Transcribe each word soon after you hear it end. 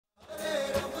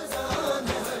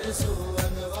देखो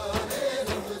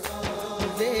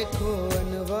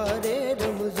अनवारे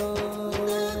रमजान,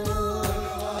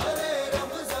 अनवारे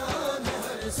रमजान है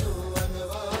हर सू,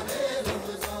 अनवारे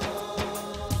रमजान,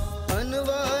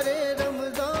 अनवारे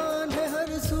रमजान है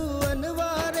हर सू,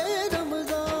 अनवारे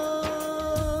रमजान,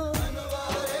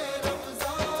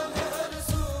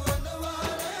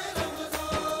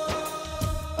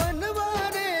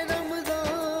 अनवारे रमजान,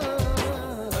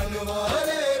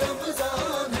 अनवारे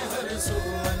रमजान है हर सू,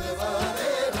 अनवारे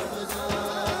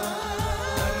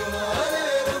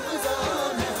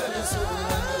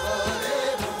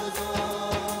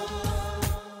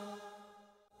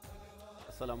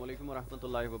अस्सलामुअलैकुम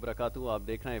वरहमतुल्लाहि वबरकातुहू। आप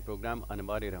देख रहे हैं प्रोग्राम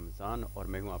अनवार रमज़ान और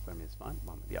मैं हूं आपका मेज़बान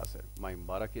मोहम्मद यासिर। माह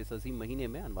मुबारक के इस अज़ीम महीने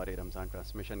में अनवार रमज़ान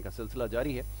ट्रांसमिशन का सिलसिला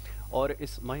जारी है और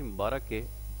इस माह मुबारक के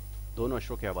दोनों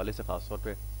अशरों के हवाले से ख़ास तौर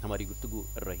पे हमारी गुफ्तगू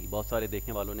रही। बहुत सारे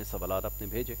देखने वालों ने सवालात अपने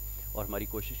भेजे और हमारी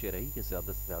कोशिश ये रही कि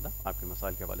ज़्यादा से ज़्यादा आपके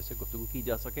मसाइल के हवाले से गुफ्तगू की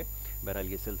जा सके। बहरहाल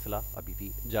ये सिलसिला अभी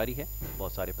भी जारी है,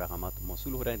 बहुत सारे पैगामात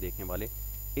मौसूल हो रहे हैं। देखने वाले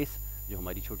इस जो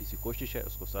हमारी छोटी सी कोशिश है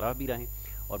उसको सराह भी रहे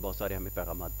और बहुत सारे हमें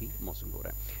पैगामात भी मौसूल हो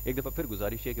रहे हैं। एक दफ़ा फिर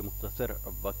गुजारिश है कि मुख्तसर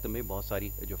वक्त में बहुत सारी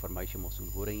जो फरमाइशें मौसूल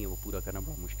हो रही हैं वो पूरा करना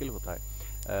बड़ा मुश्किल होता है,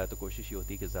 तो कोशिश ये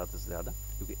होती है कि ज़्यादा से ज़्यादा,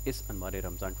 क्योंकि इस अनवार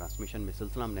रमज़ान ट्रांसमिशन में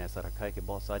सिलसिला हमने ऐसा रखा है कि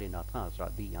बहुत सारे नाख़्वां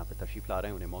हज़रात भी यहाँ पर तशरीफ़ ला रहे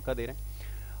हैं, उन्हें मौका दे रहे हैं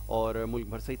और मुल्क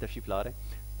भर से ही तशरीफ़ ला रहे हैं।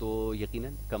 तो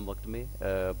यकीनन कम वक्त में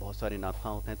बहुत सारे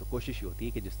नाख़्वां होते हैं, तो कोशिश ये होती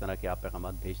है कि जिस तरह के आप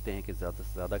पैगामात भेजते हैं कि ज़्यादा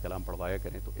से ज़्यादा कलाम पढ़वाया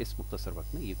करें, तो इस मुख्तसर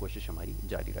वक्त में ये कोशिश हमारी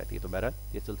जारी रहती है। तो बहरहाल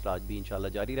ये सिलसिला आज भी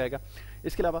इंशाअल्लाह जारी रहेगा।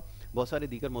 इसके अलावा बहुत सारे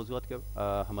दीगर मौज़ूआत के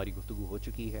हमारी गुफ्तगू हो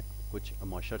चुकी है। कुछ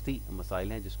माशरती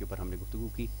मसाइल हैं जिसके ऊपर हमने गुफ्तगू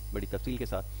की बड़ी तफसील के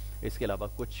साथ। इसके अलावा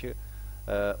कुछ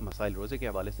मसाइल रोज़े के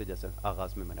हवाले से, जैसे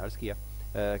आगाज़ में मैंने अर्ज़ किया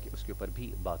कि उसके ऊपर भी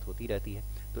बात होती रहती है,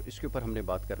 तो इसके ऊपर हमने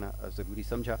बात करना ज़रूरी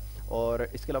समझा। और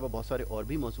इसके अलावा बहुत सारे और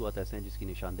भी मौज़ूआत ऐसे हैं जिसकी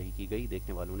निशानदही की गई।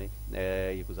 देखने वालों ने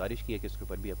ये गुजारिश की है कि इसके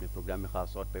ऊपर भी अपने प्रोग्राम में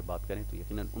ख़ास तौर पर बात करें, तो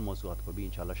यकीनन उन मौज़ूआत को भी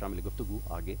इंशाअल्लाह शामिल गुफ्तगू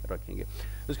आगे रखेंगे।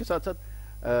 उसके साथ साथ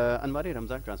अनवार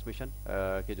रमज़ान ट्रांसमिशन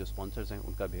के जो स्पॉन्सर्स हैं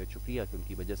उनका बेहद शुक्रिया कि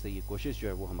उनकी वजह से ये कोशिश जो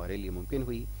है वो हमारे लिए मुमकिन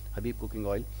हुई। हबीब कुकिंग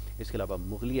ऑयल, इसके अलावा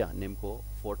मुगलिया, निम्को,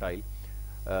 फोर्टाइल,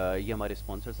 ये हमारे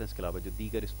स्पॉन्सर्स हैं। इसके अलावा जो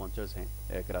दीगर स्पॉन्सर्स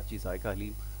हैं कराची जायका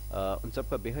हलीम, उन सब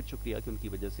का बेहद शुक्रिया कि उनकी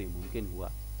वजह से मुमकिन हुआ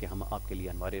कि हम आपके लिए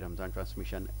अनवार रमज़ान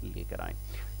ट्रांसमिशन लेकर आएँ।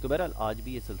 तो बहरहाल आज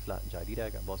भी ये सिलसिला जारी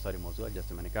रहेगा। बहुत सारे मौज़ूअ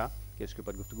जैसे मैंने कहा कि इसके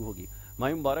ऊपर गुफ्तगू होगी।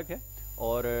 माह मुबारक है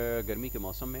और गर्मी के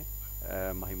मौसम में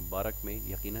माह मुबारक में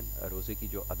यकीनन रोज़े की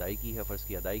जो अदायगी है, फ़र्ज़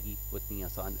की अदायगी, वो इतनी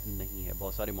आसान नहीं है।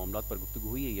 बहुत सारे मामलात पर गुफ्तगू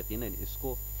हुई है, यकीनन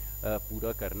इसको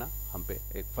पूरा करना हम पे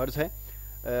एक फ़र्ज़ है,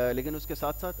 लेकिन उसके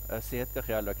साथ साथ सेहत का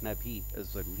ख्याल रखना भी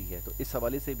ज़रूरी है। तो इस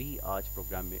हवाले से भी आज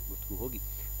प्रोग्राम में गुफ्तगू होगी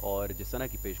और जिस तरह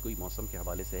की पेशगोई मौसम के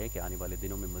हवाले से है कि आने वाले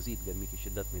दिनों में मज़ीद गर्मी की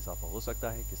शिद्दत में इजाफा हो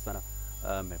सकता है, किस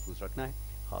तरह महफूज रखना है,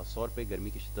 ख़ास तौर पे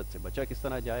गर्मी की शिद्दत से बचा किस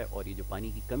तरह जाए, और ये जो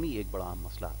पानी की कमी एक बड़ा आम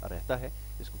मसला रहता है,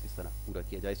 इसको किस तरह पूरा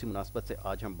किया जाए। इसी मुनासबत से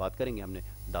आज हम बात करेंगे। हमने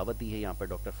दावत दी है यहाँ पर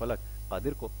डॉक्टर फलक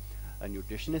कादिर को,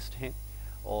 न्यूट्रिशनिस्ट हैं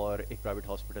और एक प्राइवेट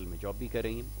हॉस्पिटल में जॉब भी कर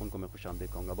रही हैं। उनको मैं खुशामदीद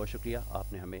कहूँगा। बहुत शुक्रिया,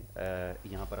 आपने हमें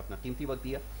यहाँ पर अपना कीमती वक्त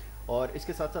दिया। और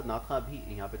इसके साथ साथ नाख़्वां भी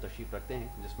यहाँ पे तशरीफ़ रखते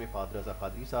हैं, जिसमें फ़ादर रज़ा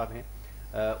क़ादरी साहब हैं,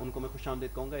 उनको मैं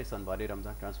खुशामदीद कहूँगा इस अनवार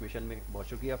रमज़ान ट्रांसमिशन में। बहुत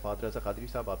शुक्रिया फ़ादर रज़ा क़ादरी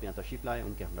साहब, आप यहाँ तशरीफ़ लाएँ।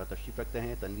 उनके हमरा तशरीफ़ रखते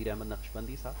हैं तनवीर अहमद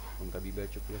नक्शबंदी साहब, उनका भी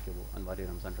बहुत शुक्रिया कि वो अनवार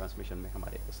रमज़ान ट्रांसमिशन में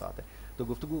हमारे साथ है। तो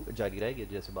गुफ्तगू जारी रहेगी,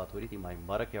 जैसे बात हो रही थी माह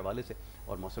मुबारक के हवाले से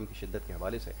और मौसम की शिद्दत के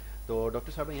हवाले से। तो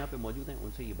डॉक्टर साहब यहाँ पे मौजूद हैं,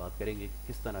 उनसे ये बात करेंगे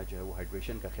किस तरह जो है वो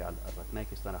हाइड्रेशन का ख्याल रखना है,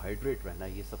 किस तरह हाइड्रेट रहना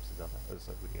है, ये सबसे ज़्यादा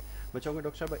ज़रूरी है। मैं चाहूँगा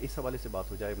डॉक्टर साहब इस हवाले से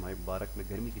बात हो जाए। माह मुबारक में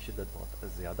गर्मी की शिद्दत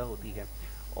बहुत ज़्यादा होती है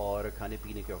और खाने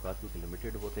पीने के औकात क्योंकि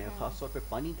लिमिटेड होते हैं, ख़ास तौर पे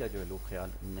पानी का जो है लोग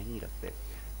ख्याल नहीं रखते,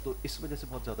 तो इस वजह से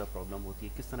बहुत ज़्यादा प्रॉब्लम होती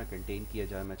है। किस तरह कंटेन किया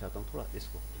जाए, मैं चाहता हूँ थोड़ा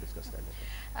इसको डिस्कस कर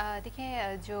लेते हैं।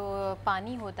 देखिए, जो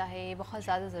पानी होता है ये बहुत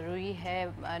ज़्यादा ज़रूरी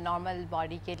है नॉर्मल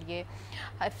बॉडी के लिए।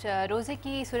 रोज़े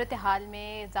की सूरत हाल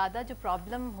में ज़्यादा जो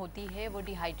प्रॉब्लम होती है वो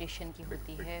डिहाइड्रेशन की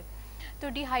होती है। तो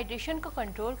डिहाइड्रेशन को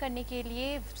कंट्रोल करने के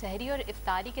लिए सहरी और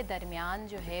इफ्तारी के दरमियान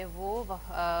जो है वो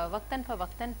वक्तन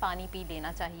फ़वक्तन पानी पी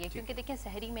लेना चाहिए, क्योंकि देखें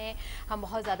सहरी में हम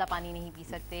बहुत ज़्यादा पानी नहीं पी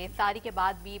सकते, इफ्तारी के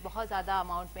बाद भी बहुत ज़्यादा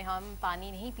अमाउंट में हम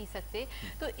पानी नहीं पी सकते।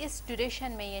 तो इस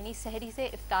ड्यूरेशन में, यानी सहरी से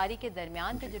इफ्तारी के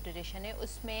दरमियान का जो ड्यूरेशन है,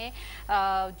 उसमें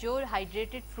जो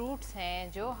हाइड्रेटेड फ्रूट्स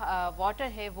हैं, जो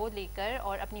वाटर है, वो लेकर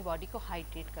और अपनी बॉडी को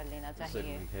हाइड्रेट कर लेना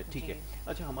चाहिए। ठीक है।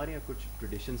 अच्छा, हमारे यहाँ कुछ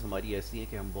ट्रेडिशंस हमारी ऐसी हैं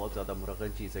कि हम बहुत ज़्यादा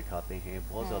मुरग़्ग़ब चीज़ें खाते हैं,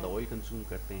 बहुत ज़्यादा ऑयल कंज्यूम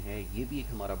करते हैं, ये भी एक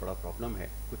हमारा बड़ा प्रॉब्लम है।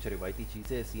 कुछ रिवायती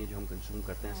चीज़ें ऐसी हैं जो हम कंज्यूम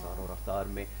करते हैं सारों रफ्तार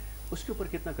में, اس کے اوپر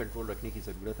کتنا کنٹرول رکھنے کی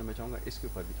ضرورت ہے؟ میں چاہوں گا اس کے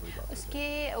اوپر بھی تھوڑی بات اس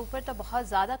کے اوپر تو بہت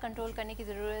زیادہ کنٹرول کرنے کی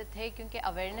ضرورت ہے، کیونکہ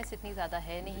اویئرنیس اتنی زیادہ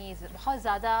ہے نہیں. بہت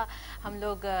زیادہ ہم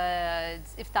لوگ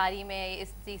افطاری میں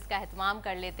اس چیز کا اہتمام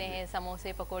کر لیتے ہیں،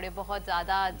 سموسے پکوڑے بہت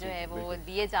زیادہ جو ہے وہ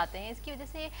لیے جاتے ہیں. اس کی وجہ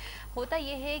سے ہوتا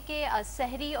یہ ہے کہ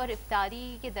سحری اور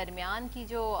افطاری کے درمیان کی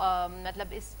جو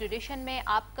مطلب اس ڈیوریشن میں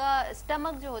آپ کا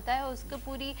اسٹمک جو ہوتا ہے اس کو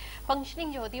پوری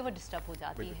فنکشننگ جو ہوتی ہے وہ ڈسٹرب ہو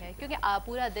جاتی ہے، کیونکہ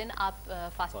پورا دن آپ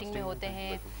فاسٹنگ میں ہوتے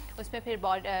ہیں. اس میں پھر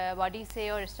باڈی سے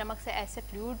اور اسٹمک سے ایسے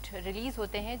فلوئڈ ریلیز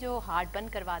ہوتے ہیں جو ہارٹ بند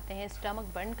کرواتے ہیں،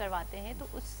 اسٹمک بند کرواتے ہیں. تو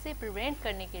اس سے پریونٹ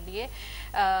کرنے کے لیے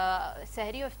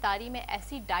سحری اور افطاری میں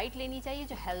ایسی ڈائٹ لینی چاہیے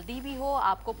جو ہیلدی بھی ہو،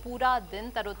 آپ کو پورا دن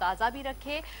تر و تازہ بھی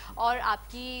رکھے، اور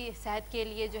آپ کی صحت کے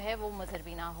لیے جو ہے وہ مضر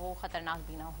بھی نہ ہو، خطرناک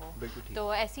بھی نہ ہو. تو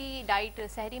ایسی ڈائٹ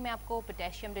سحری میں آپ کو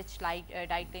پوٹیشیم رچ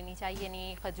ڈائٹ لینی چاہیے،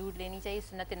 یعنی کھجور لینی چاہیے.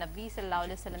 سنت نبی صلی اللہ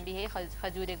علیہ وسلم بھی ہے،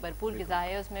 کھجور ایک بھرپور غذا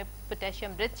ہے، اس میں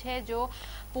پوٹیشیم رچ ہے جو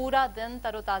پورا دن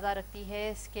تر و تازہ رکھتی ہے.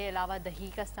 اس کے علاوہ دہی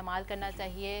کا استعمال کرنا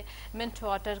چاہیے، منٹ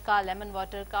واٹر کا، لیمن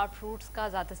واٹر کا، فروٹس کا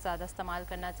زیادہ سے زیادہ استعمال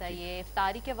کرنا چاہیے.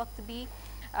 افطاری کے وقت بھی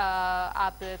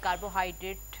آپ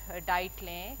کاربوہائیڈریٹ ڈائٹ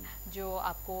لیں جو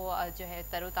آپ کو جو ہے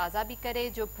تر و تازہ بھی کرے.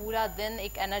 جو پورا دن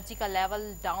ایک انرجی کا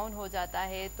لیول ڈاؤن ہو جاتا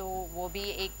ہے تو وہ بھی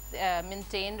ایک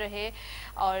مینٹین رہے.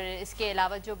 اور اس کے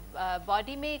علاوہ جو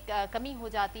باڈی میں کمی ہو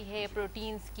جاتی ہے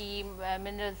پروٹینز کی،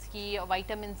 منرلز کی،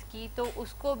 وائٹامنس کی، تو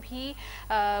اس کو بھی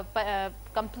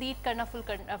کمپلیٹ کرنا،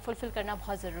 فلفل کرنا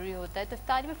بہت ضروری ہوتا ہے. تو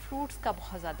افطاری میں فروٹس کا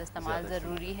بہت زیادہ استعمال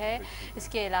ضروری ہے. اس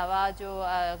کے علاوہ جو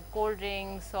کولڈ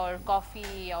ڈرنکس اور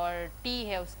کافی اور ٹی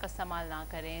ہے اس کا استعمال نہ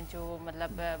کریں، جو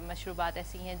مطلب مشروبات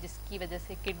ایسی ہیں جس کی وجہ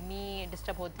سے کڈنی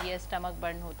ڈسٹرب ہوتی ہے، اسٹمک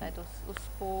برن ہوتا ہے، تو اس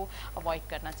کو اوائڈ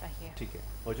کرنا چاہیے. ٹھیک ہے.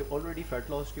 اور جو آلریڈی فیٹ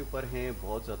لاس کے اوپر ہیں،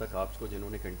 بہت زیادہ کاربس کو جنہوں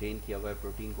نے کنٹین کیا ہوا ہے،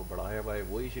 پروٹین کو بڑھایا ہوا ہے،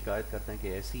 وہی شکایت کرتے ہیں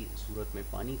کہ ایسی صورت میں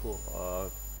پانی کو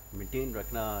مینٹین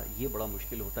رکھنا یہ بڑا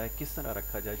مشکل ہوتا ہے. کس طرح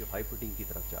رکھا جائے جو ہائی پروٹین کی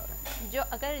طرف جا رہے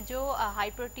ہیں؟ جو ہائی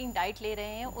پروٹین ڈائٹ لے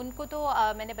رہے ہیں ان کو تو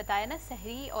میں نے بتایا نا،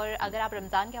 سحری اور اگر آپ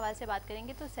رمضان کے حوالے سے بات کریں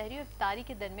گے تو سحری اور افطاری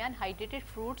کے درمیان ہائیڈریٹڈ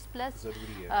فروٹس پلس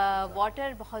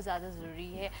واٹر بہت زیادہ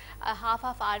ضروری ہے. ہاف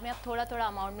آور میں آپ تھوڑا تھوڑا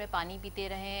اماؤنٹ میں پانی پیتے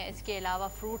رہیں. اس کے علاوہ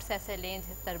فروٹس ایسے لیں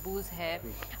جیسے تربوز ہے،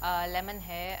 لیمن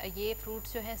ہے. یہ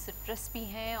فروٹس جو ہیں سٹرس بھی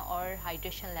ہیں اور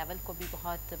ہائیڈریشن لیول کو بھی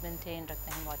بہت مینٹین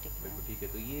رکھتے ہیں باڈی کے. ٹھیک ہے.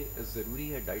 تو یہ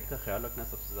ضروری ہے، ڈائٹ کا خیال رکھنا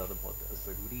سب سے زیادہ بہت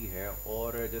ضروری ہے.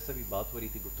 اور جیسے بھی بات ہو رہی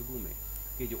تھی گفتگو میں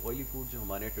کہ جو آئلی فوڈ جو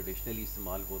ہمارے ٹریڈیشنلی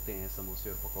استعمال ہوتے ہیں، سموسے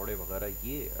اور پکوڑے وغیرہ،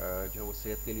 یہ جو ہے وہ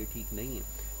صحت کے لیے ٹھیک نہیں ہے.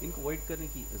 ان کو اوائڈ کرنے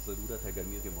کی ضرورت ہے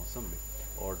گرمیوں کے موسم میں.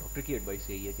 اور ڈاکٹر کی ایڈوائس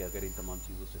یہی ہے کہ اگر ان تمام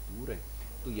چیزوں سے دور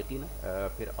رہیں تو یقیناً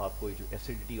پھر آپ کو جو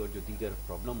ایسیڈیٹی اور جو دیگر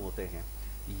پرابلم ہوتے ہیں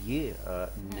یہ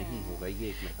نہیں ہوگا. یہ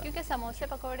ایک مرحلہ، کیونکہ سموسے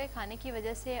پکوڑے کھانے کی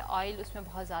وجہ سے آئل اس میں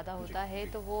بہت زیادہ ہوتا ہے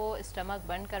تو وہ اسٹمک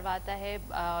بند کرواتا ہے.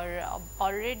 اور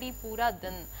آلریڈی پورا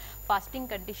دن فاسٹنگ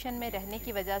کنڈیشن میں رہنے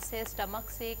کی وجہ سے اسٹمک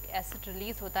سے ایک ایسڈ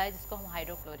ریلیز ہوتا ہے جس کو ہم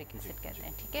ہائیڈروکلورک ایسڈ کہتے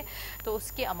ہیں. ٹھیک ہے، تو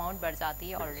اس کی اماؤنٹ بڑھ جاتی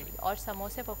ہے آلریڈی. اور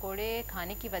سموسے پکوڑے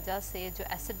کھانے کی وجہ سے جو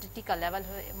ایسیڈیٹی کا لیول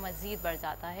مزید بڑھ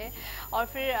جاتا ہے. اور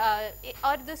پھر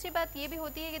اور دوسری بات یہ بھی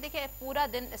ہوتی ہے کہ دیکھیں پورا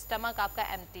دن اسٹمک آپ کا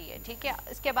ایمٹی ہے، ٹھیک ہے،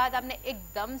 اس کے بعد آپ نے ایک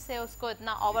دم سے اس کو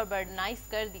اتنا اوور برڈنائز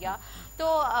کر دیا تو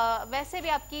ویسے بھی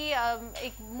آپ کی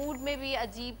ایک موڈ میں بھی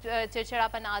عجیب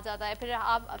چڑچڑاپن آ جاتا ہے. پھر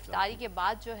آپ افطاری کے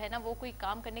بعد جو ہے نا وہ کوئی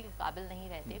کام کرنے کے قابل نہیں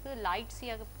رہتے. تو لائٹ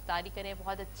سی اگر افطاری کریں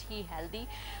بہت اچھی ہیلدی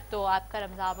تو آپ کا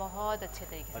رمضان بہت اچھے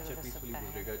طریقے سے گزر سکتا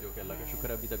ہے. گا جو کہ اللہ کا شکر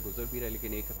ابھی تک گزر بھی رہا ہے.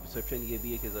 لیکن ایک پرسیپشن یہ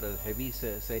بھی ہے کہ ذرا ہیوی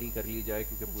سحری کر لی جائے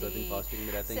کیونکہ پورا دن فاسٹنگ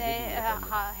میں رہتے ہیں.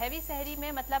 ہاں، ہیوی سحری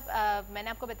میں مطلب میں نے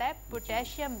آپ کو بتایا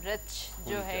پوٹیشیم رچ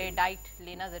جو ہے ڈائٹ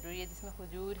لینا ضروری ہے، جس میں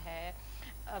کھجور ہے،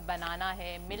 بنانا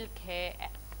ہے، ملک ہے،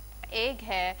 ایگ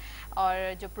ہے، اور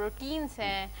جو پروٹینز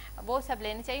ہیں وہ سب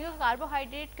لینے چاہیے. کیونکہ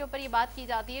کاربوہائیڈریٹ کے اوپر یہ بات کی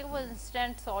جاتی ہے کہ وہ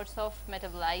انسٹنٹ سورس آف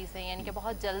میٹابلائز ہیں، یعنی کہ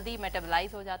بہت جلدی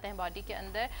میٹابلائز ہو جاتے ہیں باڈی کے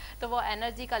اندر، تو وہ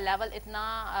انرجی کا لیول اتنا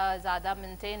زیادہ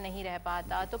مینٹین نہیں رہ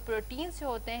پاتا. تو پروٹینز جو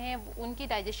ہوتے ہیں ان کی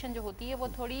ڈائجیشن جو ہوتی ہے وہ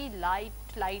تھوڑی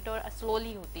لائٹ اور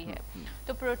سلولی ہوتی ہے.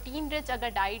 تو پروٹین رچ اگر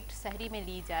ڈائٹ سحری میں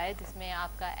لی جائے جس میں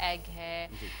آپ کا ایگ ہے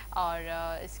اور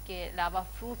اس کے علاوہ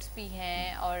فروٹس بھی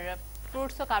ہیں، اور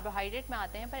فروٹس تو کاربوہائیڈریٹ میں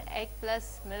آتے ہیں پر ایگ پلس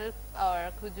ملک اور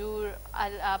کھجور،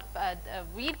 آپ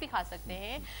ویٹ بھی کھا سکتے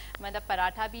ہیں، مطلب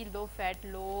پراٹھا بھی لو فیٹ،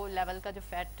 لو لیول کا جو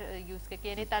فیٹ یوز کر کے،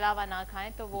 یعنی تلا ہوا نہ کھائیں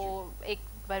تو وہ ایک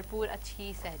بھرپور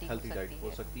اچھی سحری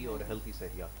ہو سکتی ہے اور ہیلتھی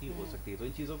سحری آپ کی ہو سکتی ہے. تو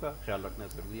ان چیزوں کا خیال رکھنا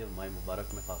ضروری ہے ماہ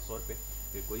مبارک میں، خاص طور پہ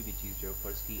کہ کوئی بھی چیز جو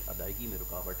فرض کی ادائیگی میں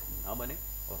رکاوٹ نہ بنے.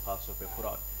 اور خاص طور پہ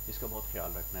خوراک، اس کا بہت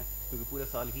خیال رکھنا ہے کیونکہ پورے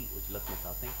سال ہی اجلت میں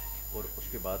کھاتے ہیں اور اس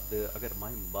کے بعد اگر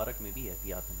ماہ مبارک میں بھی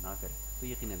احتیاط نہ کریں تو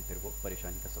یقیناً پھر وہ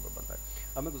پریشانی کا سبب بنتا ہے.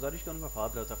 اب میں گزارش کروں گا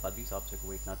فہد رضا قادری صاحب سے کہ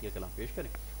وہ ایک نعتیہ کلام پیش کریں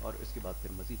اور اس کے بعد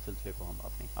پھر مزید سلسلے کو ہم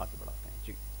اپنے آگے بڑھاتے ہیں.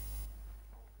 جی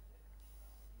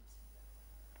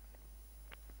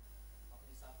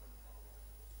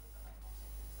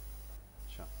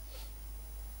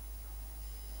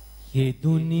یہ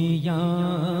دنیا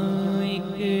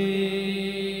ایک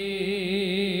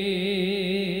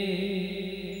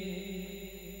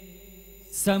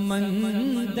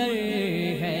سمندر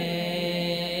ہے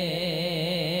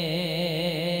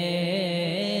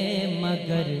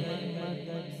مگر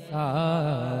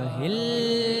ساحل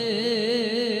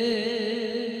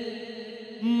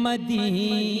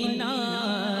مدینہ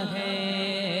ہے.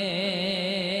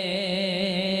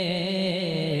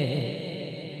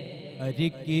 ہر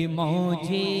ایک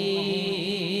موجے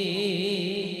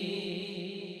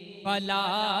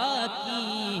فلاح کی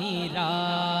راہ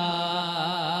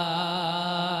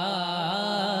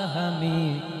میں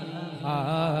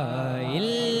حائل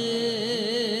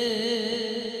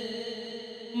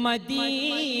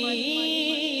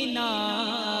مدینہ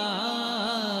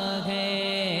ہے.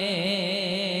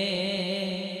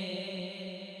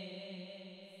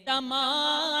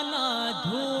 زمانہ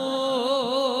دھوپ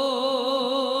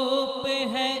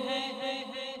ہے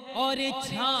اور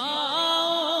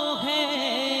چھاؤں ہے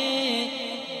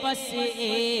بس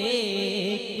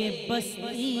ایک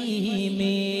بستی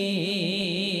میں.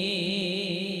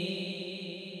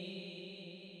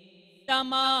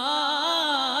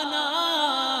 زمانہ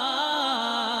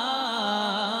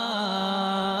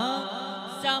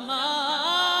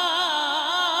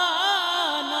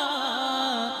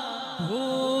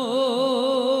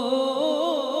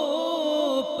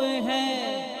دھوپ ہے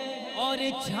اور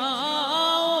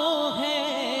چھاؤں ہے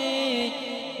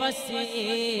بس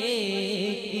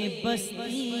ایک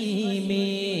بستی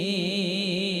میں.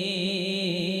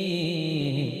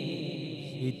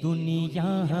 یہ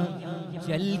دنیا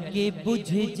جل کے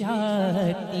بجھ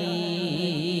جاتی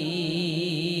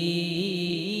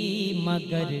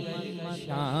مگر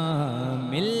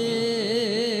شامل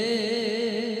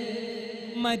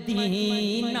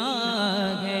مدینہ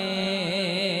ہے.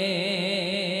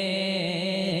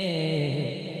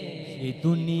 یہ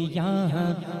دنیا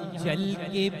جل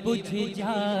کے بجھ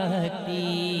جاتی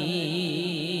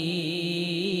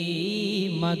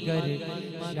مگر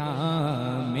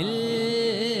شامل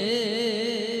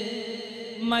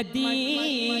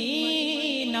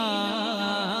مدینہ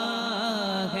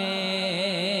ہے.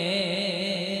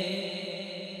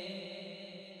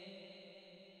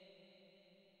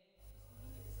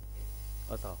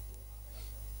 عطا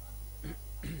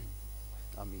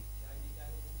آمین.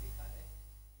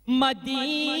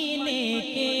 مدینے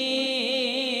کے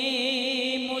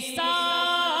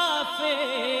مسافر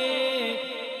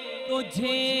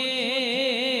تجھے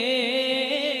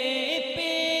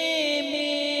پہ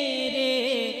میرے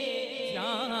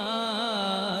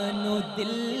جان و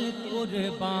دل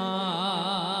قربان.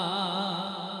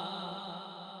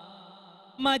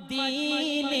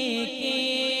 مدینے کے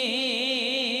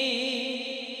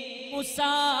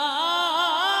مسافر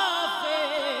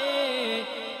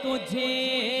تجھے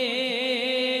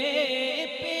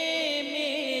پہ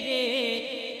میرے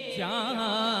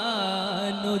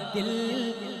جان و دل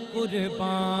قربان.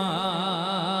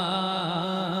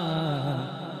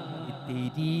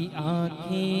 تیری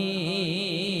آنکھیں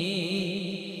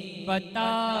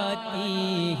بتاتی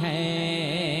ہیں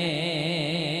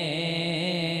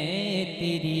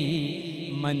تیری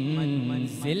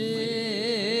منزل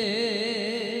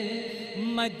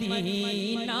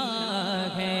مدینہ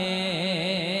ہے.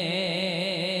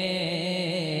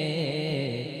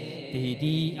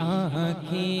 تیری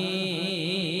آنکھیں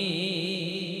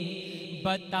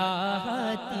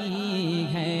بتاتی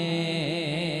ہیں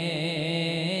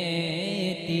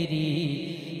تیری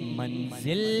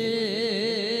منزل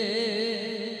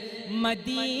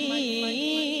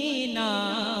مدینہ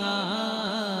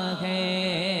ہے.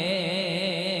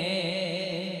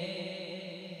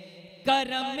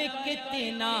 کرم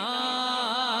کتنا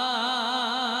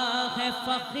ہے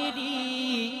فخری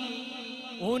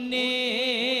انہیں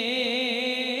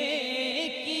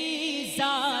کی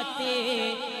ذات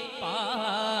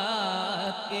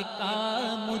پاک کا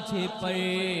مجھ پر.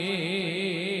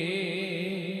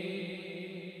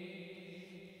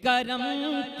 کرم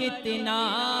کتنا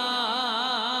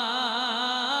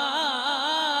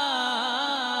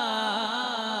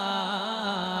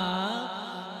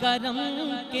کرم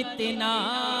کتنا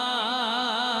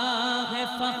ہے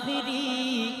فخری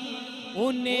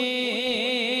انہیں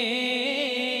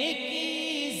کی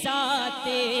ذات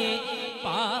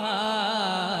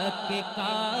پاک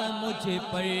کا مجھ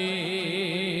پر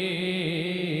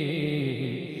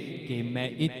کہ میں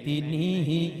اتنی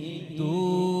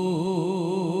دور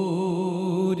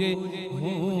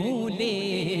ہوں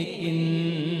لیکن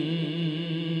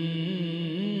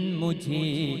مجھے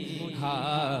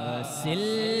حاصل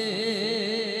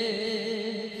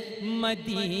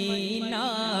مدینہ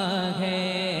ہے.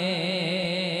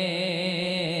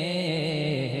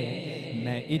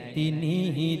 इतनी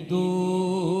ही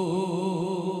दूर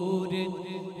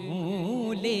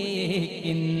हूँ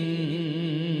लेकिन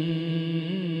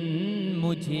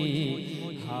मुझे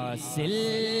हासिल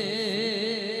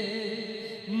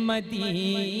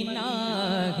मदीना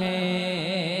है।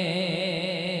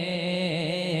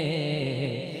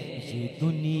 ये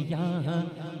दुनिया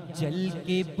जल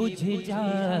के बुझ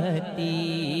जाती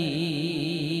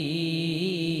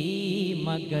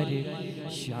मगर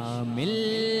शामिल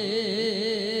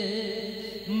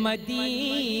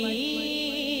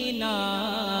मदीना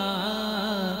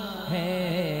है।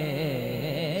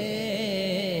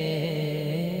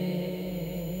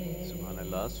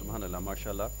 सुभान अल्लाह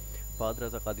माशाल्लाह। फादर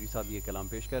रज़ा क़ादरी साहब ये कलाम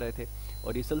पेश कर रहे थे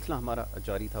और ये सिलसिला हमारा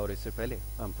जारी था। और इससे पहले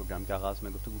हम प्रोग्राम के आगाज़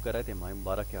में गुफ्तगू कर रहे थे माह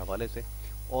मुबारक के हवाले से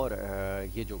और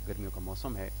ये जो गर्मियों का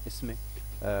मौसम है इसमें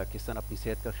किस तरह अपनी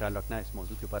सेहत का ख्याल रखना है, इस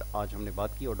मौजू के ऊपर आज हमने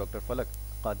बात की। और डॉक्टर फलक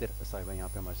कादिर साहिबा यहाँ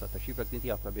पे हमारे साथ तशरीफ़ रखती थी।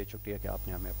 आपका बेहद शुक्रिया कि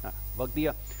आपने हमें अपना वक्त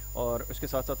दिया और उसके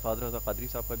साथ साथ फादर रज़ा क़ादरी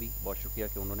साहब का भी बहुत शुक्रिया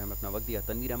कि उन्होंने हमें अपना वक्त दिया।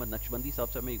 तनवीर अहमद नक्शबंदी साहब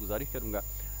से मैं ये गुजारिश करूँगा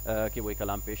कि वो एक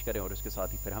कलाम पेश करें और उसके साथ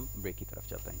ही फिर हम ब्रेक की तरफ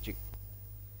चलते हैं। जी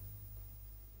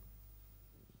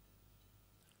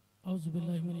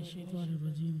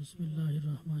औज़ुबिल्लाहिमिनश्शैतानिर्रजीम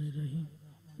बिस्मिल्लाहिर्रहमानिर्रहीम।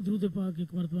 दुरूद पाक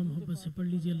एक मरतबा मोहब्बत से पढ़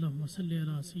लीजिए। अल्लाहुम्मा सल्लि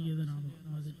अला सय्यिदिना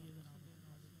मुहम्मद।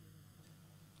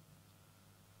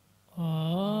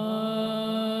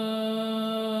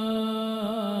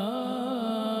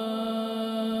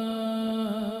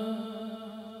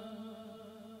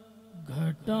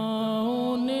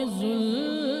 घटाओं ने ज़ुल्फ़े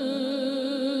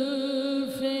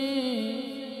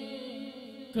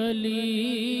कली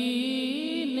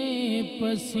ने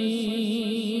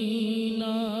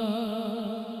पसीना,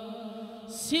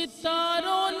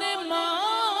 सितारों ने मांगा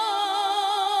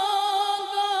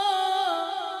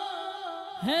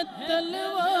है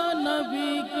तलवा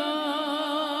नबी का,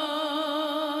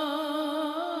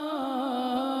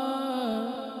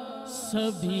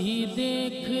 सभी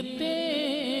देखते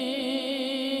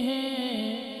हैं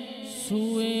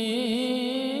सुए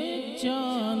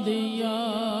चांद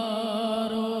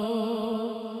यारो,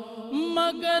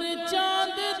 मगर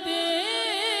चांद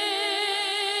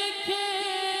देखे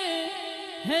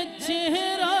है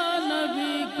चेहरा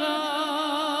नबी का।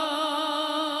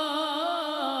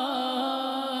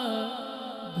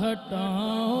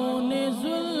 घटाओं ने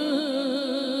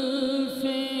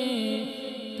ज़ुल्फ़े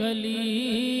कली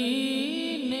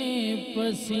ने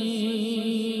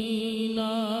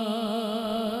पसीना,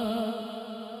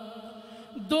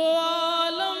 दो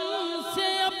आलम से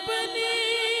अपनी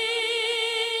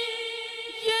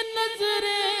ये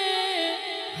नजरें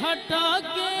हटा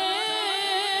के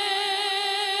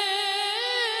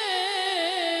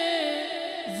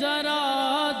जरा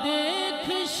देख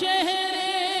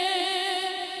शहरे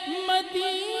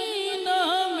मदीना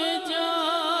में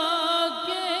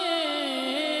जाके,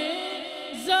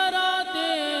 जरा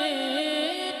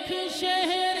देख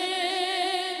शहरे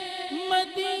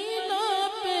मदीना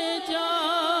पे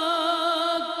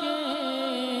जाके,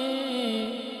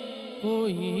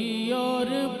 कोई और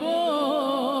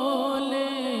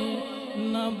बोले न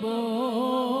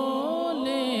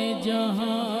बोले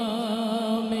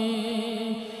जहां में,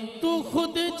 तू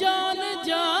खुद जान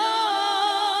जाएगा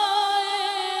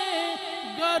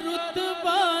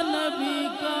रुतबा नबी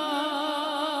का।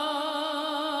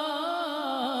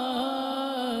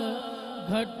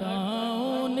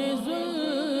 घटाओं ने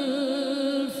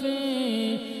ज़ुल्फ़े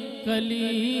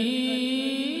कली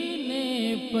ने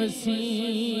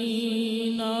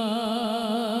पसीना।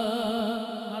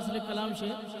 हासिल कलाम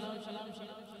शेर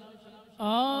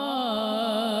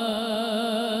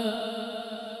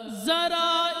जरा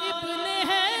इब्ने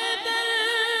हैदर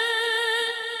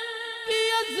की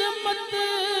अज़मत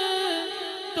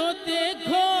तो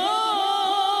देखो,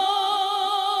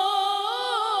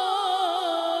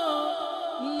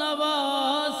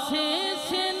 नवासे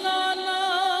से नाना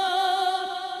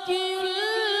की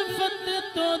उल्फत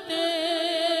तो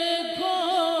देखो,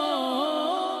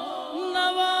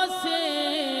 नवासे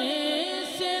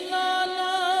से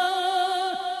नाना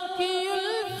की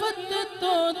उल्फत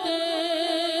तो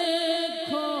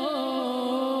देखो,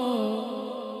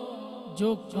 जो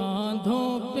कांधों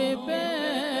पे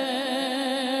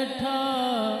बैठा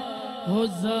हो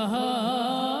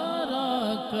ज़हरा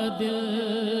का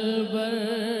दिलबर,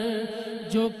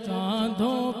 जो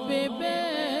कांधों पे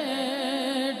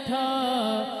बैठा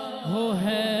हो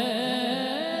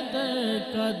हैदर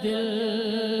का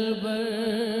दिलबर,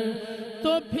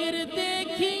 तो फिर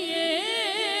देखिए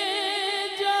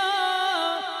जा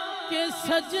के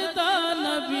सजदा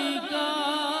नबी का।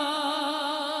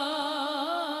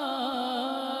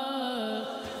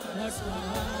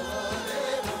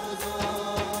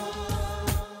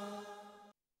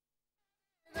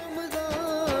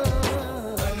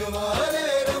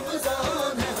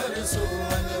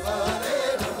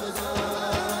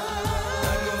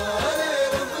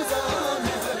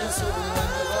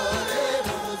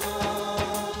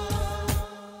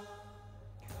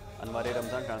 अनवार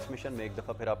रमज़ान ट्रांसमिशन में एक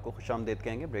दफ़ा फिर आपको खुशामदीद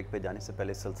कहेंगे। ब्रेक पे जाने से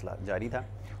पहले सिलसिला जारी था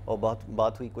और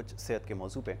बात हुई कुछ सेहत के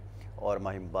मौजू पे और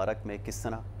माह मुबारक में किस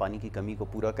तरह पानी की कमी को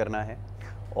पूरा करना है।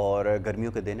 और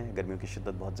गर्मियों के दिन है, गर्मियों की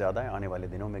शिद्दत बहुत ज़्यादा है, आने वाले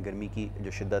दिनों में गर्मी की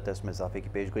जो शिद्दत है उसमें इजाफे की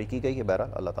पेशगोई की गई है।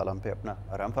 बहरहाल अल्लाह ताला हम पे अपना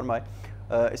रहम फरमाए।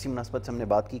 इसी मुनासबत से हमने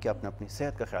बात की कि आपने अपनी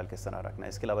सेहत का ख्याल किस तरह रखना है।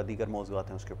 इसके अलावा दीगर मौज़ूआत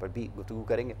हैं उसके ऊपर भी गुफ्तगू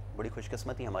करेंगे। बड़ी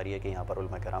खुशकिस्मती हमारी है कि यहाँ पर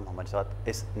उलमा कराम हमारे साथ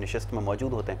इस नशिस्त में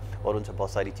मौजूद होते हैं और उनसे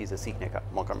बहुत सारी चीज़ें सीखने का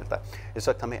मौका मिलता है। इस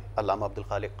वक्त हमें अल्लामा अब्दुल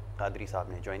खालिक कादरी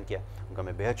साहब ने ज्वाइन किया, उनका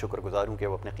मैं बेहद शुक्रगुजार हूँ कि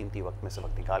वो अपने कीमती वक्त में से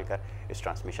वक्त निकाल कर इस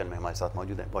ट्रांसमिशन में हमारे साथ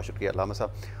मौजूद हैं। बहुत शुक्रिया अल्लामा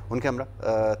साहब। उनके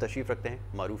हमरा तशरीफ़ रखते हैं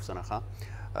मारूफ सना खां,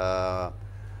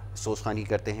 सोसखानी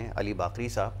करते हैं अली बाकरी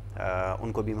साहब,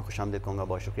 उनको भी मैं खुशामदीद कहूँगा।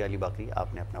 बहुत शुक्रिया अली बाकरी,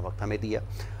 आपने अपना वक्त हमें दिया।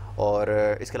 और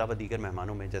इसके अलावा दीगर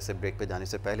मेहमानों में जैसे ब्रेक पे जाने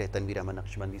से पहले तनवीर अहमद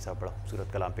नक्शबंदी साहब बड़ा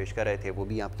खूबसूरत कलाम पेश कर रहे थे, वो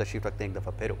भी यहाँ पर तशरीफ़ रखते हैं। एक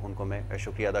दफ़ा फिर उनको मैं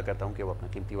शुक्रिया अदा करता हूँ कि वो अपना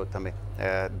कीमती वक्त हमें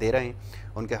दे रहे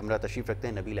हैं। उनके हमरा तशरीफ़ रखते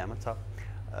हैं नबील अहमद साहब,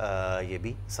 ये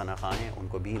भी सना खान हैं,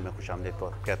 उनको भी मैं खुशामदीद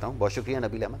कहता हूँ। बहुत शुक्रिया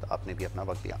नबील अहमद, आपने भी अपना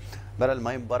वक्त दिया। बहरहाल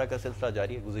माह मुबारक का सिलसिला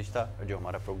जारी है। गुज़िश्ता जो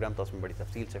हमारा प्रोग्राम था उसमें बड़ी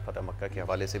तफसील से फ़तह मक्का के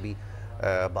हवाले से भी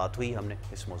बात हुई, हमने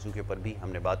इस मौजू के ऊपर भी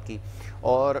हमने बात की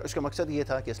और उसका मकसद ये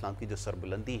था कि इस्लाम की जो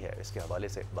सरबुलंदी है इसके हवाले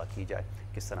से बात की जाए।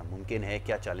 किस तरह मुमकिन है,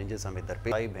 क्या चैलेंजेस हमें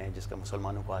दरपेश हैं जिसका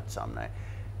मुसलमानों को आज सामना है,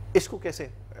 इसको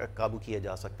कैसे काबू किया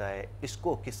जा सकता है,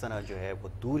 इसको किस तरह जो है वो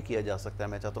दूर किया जा सकता है।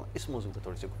 मैं चाहता हूँ इस मौजू पर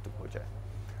थोड़ी सी गुफ्तगू हो जाए।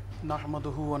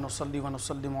 नहमदुहु व नुसल्ली व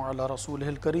नुसल्लिमु अला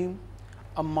रसूलिहिल करीम,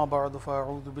 अम्मा बअद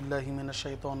फ़अऊज़ु बिल्लाहि मिनश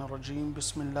शैतानिर रजीम,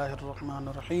 बिस्मिल्लाहिर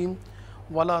रहमानिर रहीम,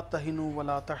 वला तहिनु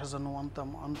वला तहज़नु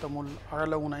अंतमुल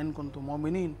अअलौना इन कुंतुम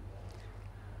मुमिनीन।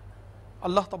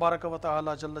 अल्लाह तबारक व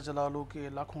तआला जल्ल जलालुहु के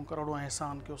लाखों करोड़ों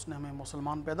एहसान के उसने हमें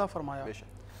मुसलमान पैदा फरमाया।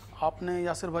 आपने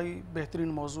यासिर भाई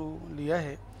बेहतरीन मौजू लिया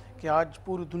है कि आज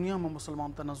पूरी दुनिया में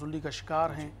मुसलमान तनज़ुली का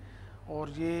शिकार हैं और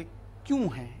ये क्यों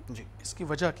हैं जी, इसकी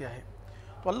वजह क्या है।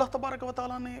 तो अल्लाह तबारक व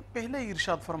तआला ने पहले ही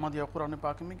इरशाद फरमा दिया कुरान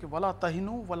पाक में कि वला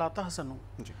तहिनु वला तहज़नु,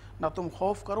 ना तुम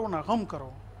खौफ करो ना गम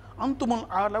करो, अंतुमुल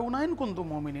आलौना इन कुंतुम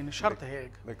मोमिनीन। शर्त है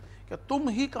एक कि तुम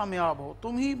ही कामयाब हो,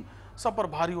 तुम ही सब पर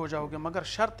भारी हो जाओगे, मगर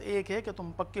शर्त एक है कि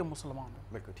तुम पक्के मुसलमान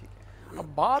हो। बिल्कुल ठीक है।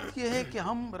 अब बात यह है कि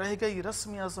हम रह गई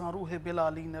रस्म अज़ां रूह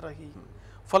बिलाली न रही,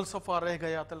 फ़लसफ़ा रह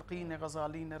गया तलक़ीन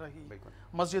गज़ाली न रही,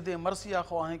 मस्जिद मरसिया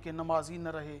ख्वाहें के नमाजी न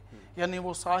रहे, यानी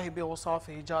वो साहिब औसाफ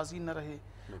हिजाजी न रहे।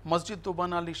 मस्जिद तो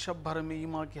बना ली शब भर में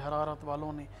ईमान की हरारत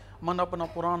वालों ने, मन अपना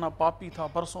पुराना पापी था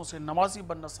बरसों से नमाजी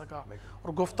बन न सका,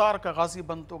 और गुफ्तार का गाजी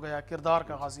बन तो गया किरदार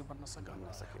का गाजी बन न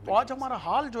सका। तो आज हमारा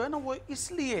हाल जो है ना वो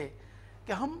इसलिए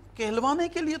कि हम कहलवाने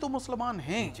के लिए तो मुसलमान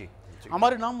हैं,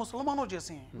 हमारे नाम मुसलमानों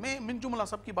जैसे हैं। मैं मिन जुमला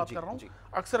सब की बात कर रहा हूँ,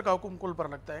 अक्सर का हुक्म कुल पर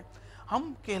लगता है।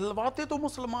 हम कहलवाते तो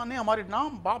मुसलमान हैं, हमारे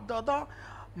नाम बाप दादा,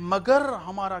 मगर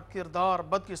हमारा किरदार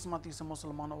बदकिस्मती से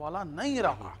मुसलमानों वाला नहीं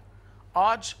रहा।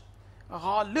 आज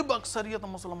गालिब अक्सरियत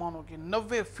मुसलमानों की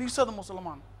 90%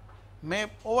 मुसलमान, मैं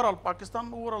ओवरऑल पाकिस्तान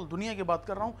में ओवरऑल दुनिया की बात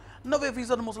कर रहा हूँ,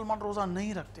 90% मुसलमान रोज़ा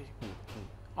नहीं रखते।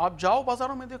 आप जाओ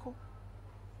बाज़ारों में देखो,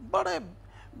 बड़े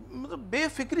मतलब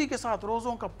बेफिक्री के साथ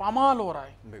रोज़ों का पामाल हो रहा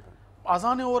है,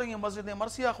 आज़ानें हो रही हैं, मस्जिद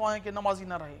मरसिया ख्वाहें के नमाजी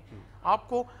ना रहे।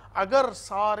 आपको अगर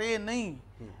सारे नहीं,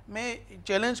 मैं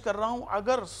चैलेंज कर रहा हूँ,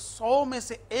 अगर 100 में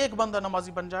से एक बंदा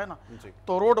नमाजी बन जाए ना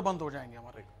तो रोड बंद हो जाएंगे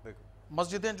हमारे।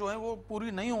 मस्जिदें जो हैं वो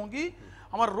पूरी नहीं होंगी,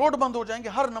 हमारे रोड बंद हो जाएंगे।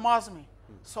 हर नमाज में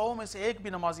 100 में से एक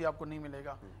भी नमाजी आपको नहीं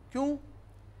मिलेगा। क्यों?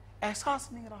 एहसास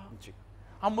नहीं रहा।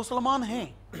 हम मुसलमान हैं,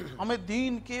 हमें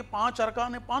दीन के 5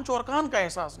 अरकान है, 5 अरकान का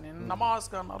एहसास नहीं, नमाज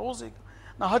का, ना रोज़े का,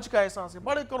 ना हज का एहसास है।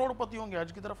 बड़े करोड़पति होंगे,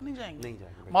 हज की तरफ नहीं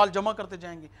जाएंगे, माल जमा करते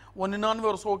जाएंगे वो 99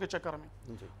 और 100 के चक्कर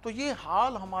में। तो ये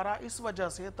हाल हमारा इस वजह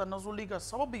से तनज़ुली का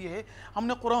सबब ये है,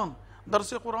 हमने कुरान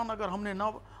दरसे कुरान अगर हमने ना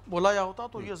बुलाया होता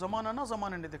तो ये ज़माना ना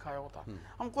ज़माने ने दिखाया होता।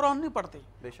 हम कुरान नहीं पढ़ते,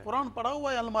 कुरान पढ़ा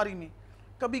हुआ है अलमारी में,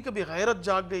 कभी कभी गैरत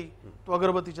जाग गई तो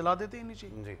अगरबत्ती जला देते हैं,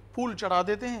 नीचे फूल चढ़ा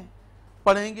देते हैं,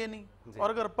 पढ़ेंगे नहीं। और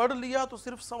अगर पढ़ लिया तो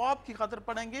सिर्फ सवाब की खातिर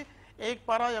पढ़ेंगे, एक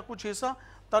पारा या कुछ ऐसा,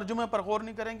 तर्जुमे पर गौर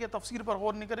नहीं करेंगे, तफसीर पर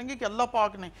गौर नहीं करेंगे कि अल्लाह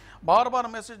पाक ने बार बार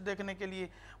मैसेज देखने के लिए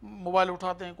मोबाइल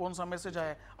उठाते हैं, कौन सा मैसेज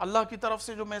आया, अल्लाह की तरफ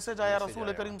से जो मैसेज आया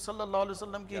रसूल करीम सल्लल्लाहु अलैहि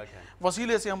वसल्लम की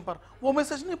वसीले से हम पर, वो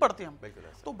मैसेज नहीं पढ़ते हम।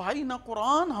 तो भाई ना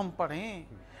कुरान हम पढ़ें,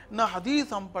 ना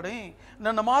हदीस हम पढ़ें,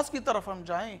 ना नमाज की तरफ हम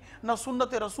जाएं, ना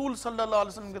सुन्नत रसूल सल्लल्लाहु अलैहि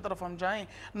वसल्लम की तरफ हम जाएं,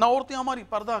 ना औरतें हमारी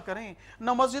पर्दा करें,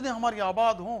 ना मस्जिदें हमारी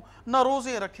आबाद हों, ना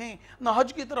रोज़े रखें, ना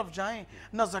हज की तरफ जाएं,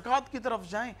 ना ज़कात की तरफ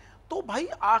जाएं, तो भाई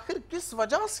आखिर किस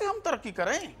वजह से हम तरक्की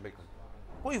करें?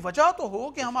 कोई वजह तो हो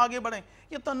कि हम आगे बढ़ें।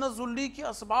 ये तनज़ुली के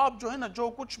असबाब जो है ना, जो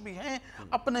कुछ भी हैं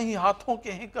अपने ही हाथों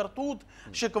के हैं,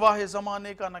 करतूत शिकवा है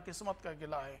ज़माने का, ना किस्मत का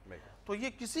गिला है। तो ये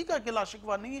किसी का गिला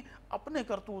शिकवा नहीं है, अपने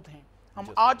करतूत हैं।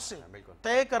 हम आज से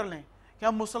तय कर लें कि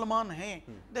हम मुसलमान हैं।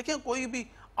 देखें कोई भी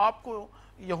آپ کو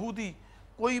یہودی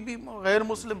کوئی بھی غیر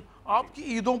مسلم آپ کی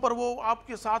عیدوں پر وہ آپ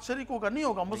کے ساتھ شریک ہوگا؟ نہیں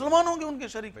ہوگا. مسلمان ہوں گے ان کے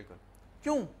شریک.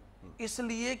 کیوں؟ اس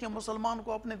لیے کہ مسلمان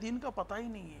کو اپنے دین کا پتہ ہی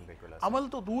نہیں ہے. عمل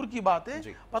تو دور کی بات ہے,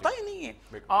 پتہ ہی نہیں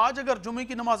ہے. آج اگر جمعے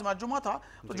کی نماز میں, آج جمعہ تھا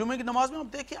تو جمعے کی نماز میں ہم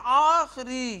دیکھیں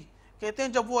آخری کہتے ہیں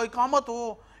جب وہ اقامت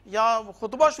ہو یا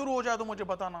خطبہ شروع ہو جائے تو مجھے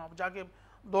بتانا, آپ جا کے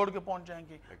دوڑ کے پہنچ جائیں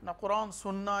گے. نہ قرآن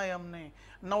سننا ہے ہم نے,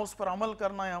 نہ اس پر عمل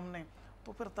کرنا ہے ہم نے,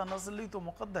 تو پھر تنزلی تو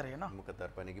مقدر ہے نا. مقدر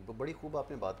پانے کی بڑی خوب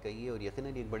آپ نے بات کہی ہے, اور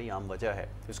یقیناً ایک بڑی عام وجہ ہے,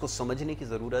 اس کو سمجھنے کی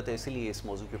ضرورت ہے, اسی لیے اس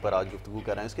موضوع کے اوپر آج گفتگو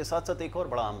کر رہے ہیں. اس کے ساتھ ساتھ ایک اور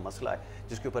بڑا عام مسئلہ ہے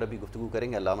جس کے اوپر ابھی گفتگو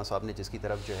کریں گے. علامہ صاحب نے جس کی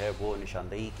طرف جو ہے وہ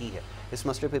نشاندہی کی ہے, اس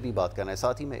مسئلے پہ بھی بات کرنا ہے.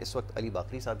 ساتھ ہی میں اس وقت علی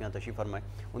باقری صاحب یہاں تشریف فرمائیں,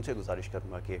 ان سے گزارش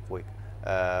کروں گا کہ وہ ایک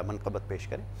منقبت پیش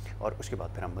کریں, اور اس کے بعد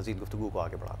پھر ہم مزید گفتگو کو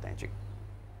آگے بڑھاتے ہیں. جی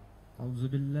اعوذ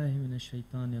باللہ من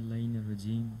الشیطان اللعین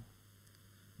الرجیم,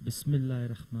 بسم اللہ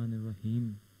الرحمن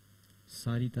الرحیم.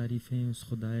 ساری تعریفیں اس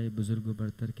خدائے بزرگ و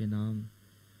برتر کے نام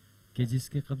کہ جس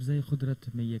کے قبضہ قدرت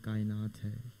میں یہ کائنات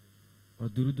ہے, اور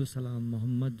درود و سلام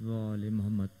محمد و آل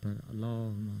محمد پر.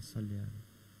 اللہم صلی علی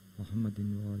محمد و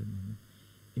آل محمد.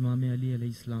 امام علی علیہ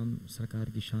السلام سرکار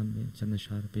کی شان میں چند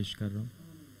اشعار پیش کر رہا ہوں.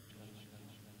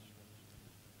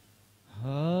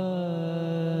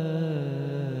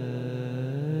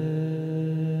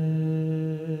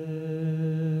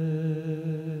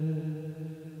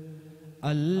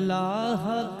 اللہ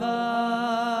کا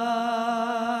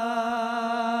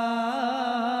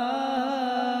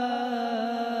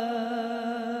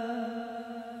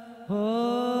ہو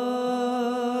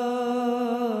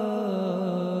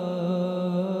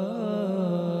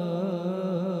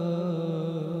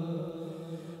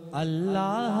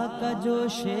اللہ کا جو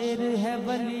شیر ہے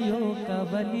ولیوں کا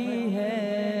ولی ہے,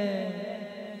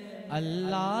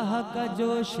 اللہ کا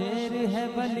جو شیر ہے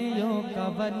ولیوں کا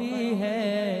ولی ہے,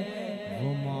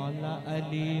 وہ مولا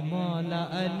علی مولا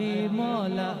علی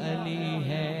مولا علی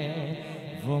ہے,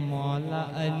 وہ مولا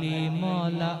علی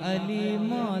مولا علی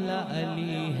مولا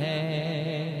علی ہے.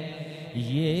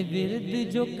 یہ ورد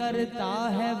جو کرتا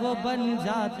ہے وہ بن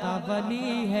جاتا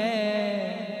ولی ہے,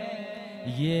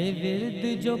 یہ ورد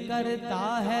جو کرتا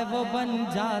ہے وہ بن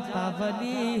جاتا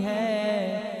ولی ہے,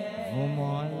 وہ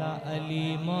مولا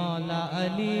علی مولا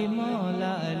علی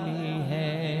مولا علی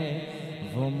ہے,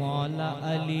 وہ مولا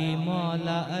علی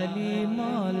مولا علی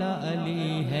مولا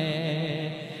علی ہے.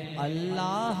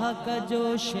 اللہ کا جو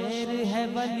شیر ہے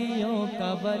ولیوں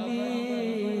کا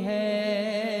ولی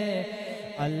ہے,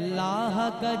 اللہ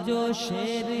کا جو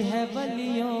شیر ہے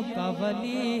ولیوں کا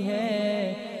ولی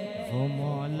ہے, وہ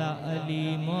مولا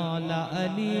علی مولا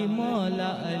علی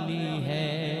مولا علی ہے,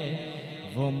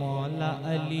 وہ مولا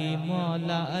علی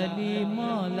مولا علی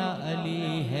مولا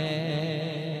علی ہے.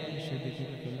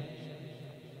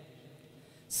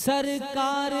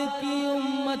 سرکار کی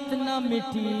امت نہ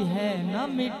مٹی ہے نہ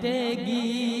مٹے گی,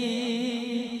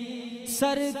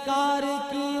 سرکار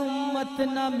کی امت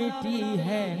نہ مٹی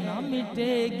ہے نہ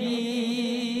مٹے گی.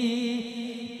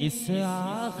 اس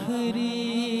آخری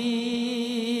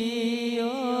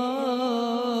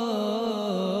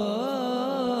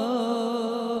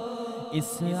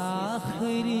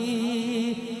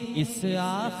اس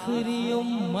آخری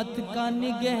امت کا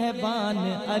نگہبان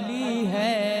علی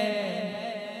ہے,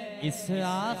 اس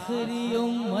آخری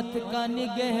امت کا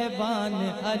نگہبان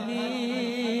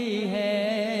علی ہے,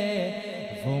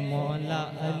 وہ مولا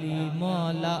علی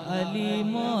مولا علی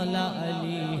مولا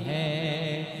علی ہے,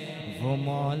 وہ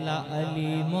مولا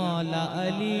علی مولا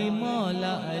علی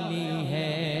مولا علی ہے.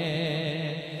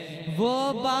 وہ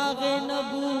باغ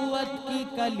نبوت کی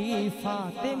کلی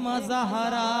فاطمہ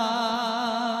زہرا,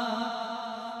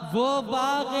 وہ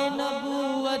باغ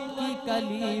نبوت کی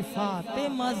کلی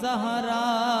فاطمہ زہرا,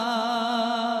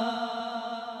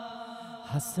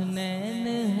 حسنین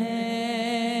ہے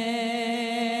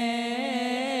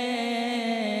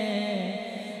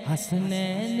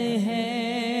حسنین ہے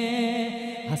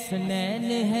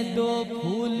حسنین ہے, دو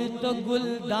پھول تو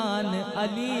گلدان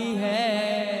علی ہے,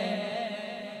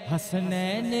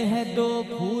 حسنین ہے دو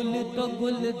پھول تو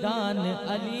گلدان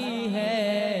علی ہے,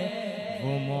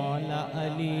 وہ مولا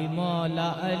علی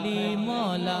مولا علی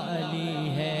مولا علی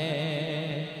ہے.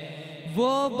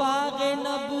 وہ باغ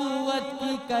نبوت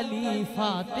کی کلی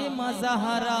فاطمہ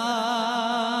زہرا,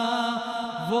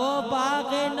 وہ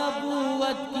باغ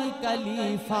نبوت کی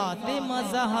کلی فاطمہ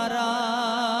زہرا,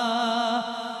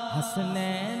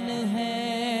 حسنین ہے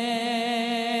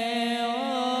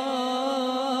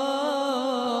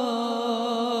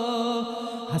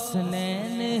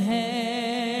حسنین ہے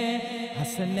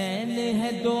حسنین ہے,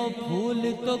 دو پھول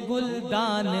تو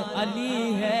گلدان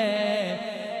علی ہے,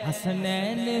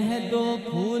 حسنین ہے دو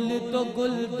پھول تو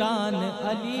گلدان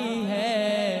علی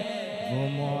ہے, وہ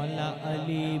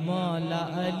अली मौला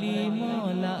अली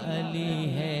मौला अली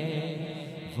है,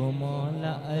 वो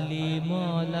मौला अली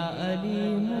मौला अली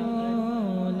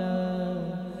मौला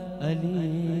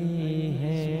अली है।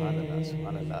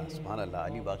 सुभान अल्लाह।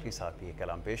 अली बाकी साहब भी ये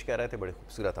कलाम पेश कर रहे थे, बड़ी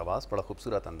खूबसूरत आवाज़, बड़ा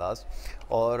खूबसूरत अंदाज़,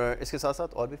 और इसके साथ साथ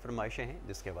और भी फरमाइशें हैं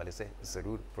जिसके हवाले से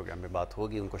ज़रूर प्रोग्राम में बात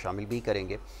होगी, उनको शामिल भी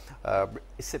करेंगे।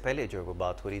 इससे पहले जो है वो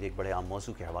बात हो रही थी एक बड़े आम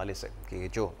मौजू के हवाले से कि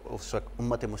जो उस वक्त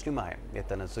उम्मत मुस्लिमा है ये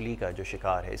तनज़्ज़ुली का जो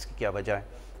शिकार है, इसकी क्या वजह है,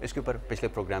 इसके ऊपर पिछले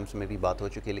प्रोग्राम्स में भी बात हो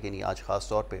चुकी है, लेकिन ये आज ख़ास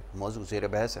तौर पे मौजू ज़ेर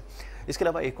बहस है। इसके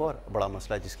अलावा एक और बड़ा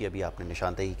मसला जिसकी अभी आपने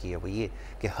निशानदेही की है वो ये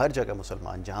कि हर जगह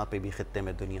मुसलमान जहाँ पे भी ख़ित्ते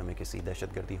में दुनिया में किसी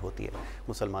दहशतगर्दी होती है,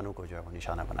 मुसलमानों को जो है वो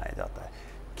निशाना बनाया जाता है।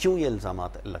 क्यों ये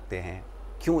इल्ज़ामात लगते हैं,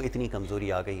 क्यों इतनी कमज़ोरी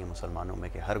आ गई है मुसलमानों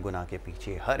में कि हर गुनाह के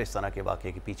पीछे, हर इस तरह के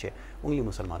वाक़े के पीछे उंगली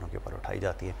मुसलमानों के ऊपर उठाई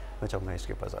जाती है? मैं चाहूँगा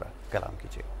इसके ऊपर ज़रा कलाम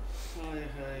कीजिए।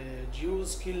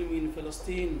 Jews kill me in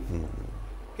Palestine,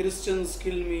 Christians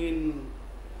kill me in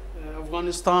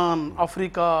Afghanistan,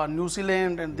 Africa, New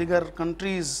Zealand and bigger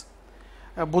countries.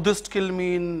 Buddhists kill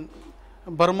me in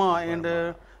Burma and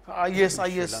IS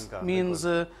means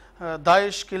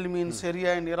Daesh kill me in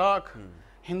Syria and Iraq.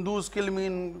 Hindus kill me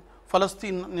in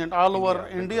Palestine and all over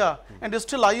India, and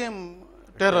still I am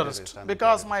terrorist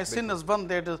because my sin is one,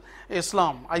 that is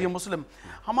Islam. I am Muslim.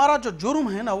 हमारा जो जुर्म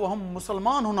है ना वो हम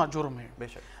मुसलमान होना जुर्म है।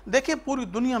 देखिए पूरी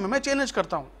दुनिया में मैं चैलेंज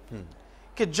करता हूँ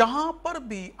कि जहाँ पर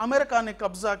भी अमेरिका ने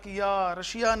कब्जा किया,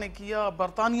 रशिया ने किया,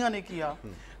 बरतानिया ने किया,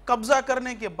 कब्जा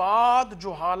करने के बाद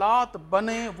जो हालात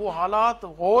बने वो हालात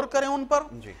गौर करें उन पर।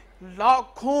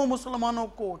 लाखों मुसलमानों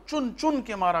को चुन चुन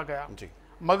के मारा गया।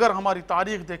 मगर हमारी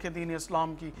तारीख देखे दीन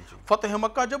इस्लाम की, फतेह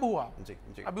मक्का जब हुआ,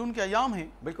 अभी उनके अयाम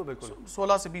हैं, बिल्कुल बिल्कुल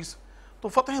 16 से 20, तो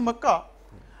फतेह मक्का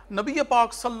नबी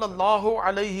पाक सल्लल्लाहु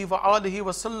अलैहि वआलिहि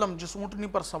वसल्लम जिस ऊँटनी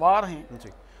पर सवार हैं,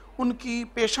 उनकी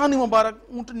पेशानी मुबारक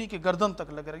ऊँटनी के गर्दन तक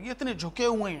लग रही है, इतने झुके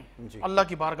हुए हैं अल्लाह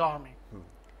की बारगाह में,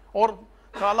 और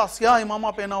काला स्याह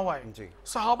इमामा पहना हुआ है।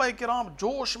 सहाबा किराम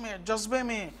जोश में, जज्बे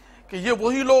में कि ये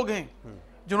वही लोग हैं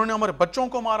जिन्होंने हमारे बच्चों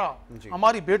को मारा,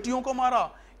 हमारी बेटियों को मारा,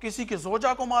 किसी के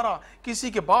जोजा को मारा,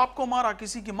 किसी के बाप को मारा,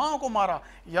 किसी की माँ को मारा।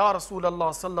 या रसूल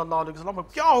अल्लाह सल्लल्लाहु अलैहि वसल्लम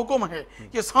क्या हुक्म है,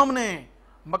 ये सामने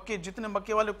मक्के जितने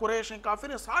मक्के वाले कुरैश हैं, काफिर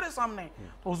हैं, सारे सामने।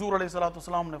 तो हुजूर अलैहिस्सलातु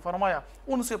वस्सलाम ने फरमाया,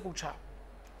 उनसे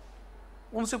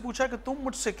पूछा कि तुम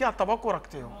मुझसे क्या तवक्को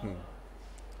रखते हो?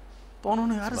 तो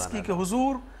उन्होंने अर्ज की कि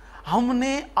हुजूर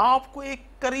हमने आपको एक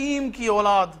करीम की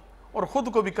औलाद और खुद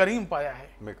को भी करीम पाया है।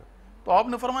 तो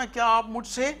आपने फरमाया क्या आप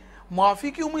मुझसे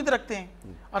माफ़ी की उम्मीद रखते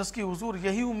हैं? अर्ज़ की हुजूर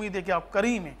यही उम्मीद है कि आप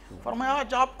करीम हैं। फरमाया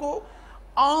आज आपको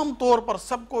आम तौर पर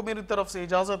सबको मेरी तरफ से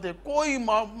इजाज़त है, कोई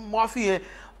माफ़ी है,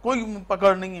 कोई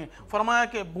पकड़ नहीं है। फरमाया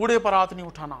कि बूढ़े पर हाथ नहीं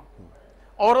उठाना,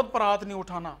 औरत पर हाथ नहीं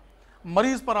उठाना,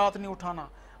 मरीज़ पर हाथ नहीं उठाना,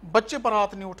 बच्चे पर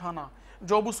हाथ नहीं उठाना,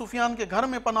 जो अबू सुफियान के घर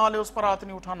में पनाह ले उस पर हाथ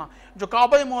नहीं उठाना, जो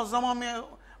काबा मुअज़्ज़मा में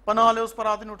पनाह ले उस पर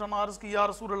हाथ नहीं उठाना। अर्ज़ की या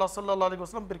रसूलल्लाह सल्लल्लाहु अलैहि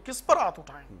वसल्लम फिर किस पर हाथ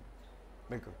उठाएं?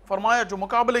 फरमाया जो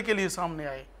मुकाबले के लिए सामने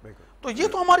आए। तो ये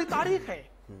तो हमारी तारीख है।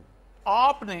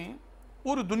 आपने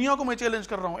पूरी दुनिया को मैं चैलेंज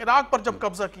कर रहा हूं, इराक पर जब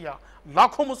कब्जा किया,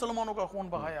 लाखों मुसलमानों का खून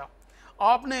बहाया।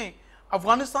 आपने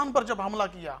अफगानिस्तान पर जब हमला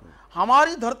किया,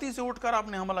 हमारी धरती से उठकर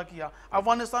आपने हमला किया,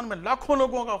 अफगानिस्तान में लाखों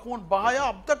लोगों का खून बहाया,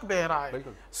 अब तक बह रहा है।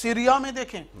 सीरिया में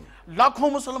देखें, लाखों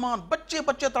मुसलमान बच्चे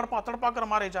बच्चे तड़पा तड़पा कर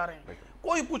मारे जा रहे हैं,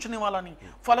 कोई पूछने वाला नहीं।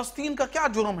 फलस्तीन का क्या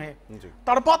जुर्म है,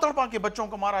 तड़पा तड़पा के बच्चों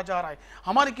को मारा जा रहा है।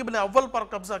 हमारे किबले अव्वल पर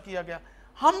कब्जा किया गया,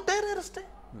 हम टेररिस्ट हैं।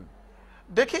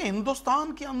 देखिए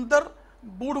हिंदुस्तान के अंदर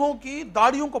बूढ़ों की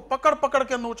दाढ़ियों को पकड़ पकड़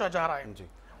के नोचा जा रहा है,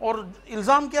 और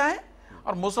इल्जाम क्या है?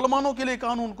 और मुसलमानों के लिए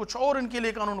कानून कुछ और, इनके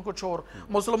लिए कानून कुछ और।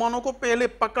 मुसलमानों को पहले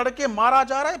पकड़ के मारा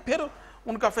जा रहा है, फिर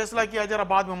उनका फैसला किया जा रहा,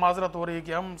 बाद में माजरत हो रही है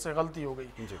कि हमसे गलती हो गई।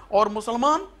 और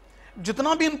मुसलमान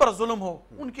जितना भी इन पर जुल्म हो,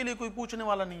 उनके लिए कोई पूछने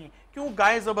वाला नहीं है। क्यों?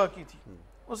 गाय ज़बह की थी,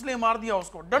 उसलिए मार दिया,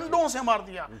 उसको डंडों से मार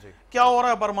दिया। क्या हो रहा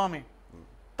है बर्मा में?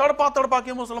 तड़पा तड़पा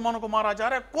के मुसलमानों को मारा जा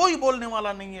रहा है, कोई बोलने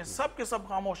वाला नहीं है, सब के सब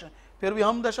खामोश हैं। फिर भी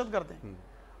हम दहशत गर्द हैं।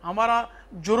 हमारा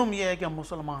जुर्म यह है कि हम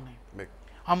मुसलमान हैं,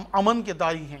 हम अमन के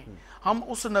दाई हैं, हम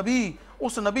उस नबी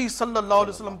सल्लल्लाहु अलैहि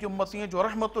वसल्लम की उम्मती हैं जो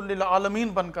रहमतुल लिल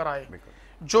आलमीन बनकर आए,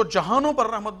 जो जहानों पर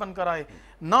रहमत बनकर आए।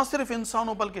 ना सिर्फ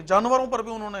इंसानों बल्कि जानवरों पर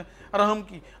भी उन्होंने रहम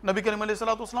की। नबी करीम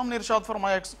अलैहिस्सलातु वस्सलाम ने इरशाद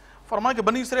फरमाया कि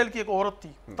बनी इसराइल की एक औरत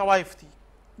थी, तवाइफ थी,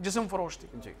 जिस्म फरोश थी।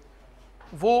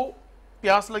 वो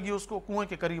प्यास लगी, उसको कुएं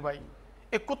के करीब आई,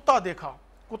 एक कुत्ता देखा,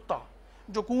 कुत्ता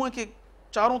जो कुएं के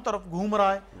चारों तरफ घूम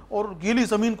रहा है और गीली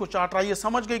जमीन को चाट रहा है। ये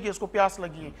समझ गई कि इसको प्यास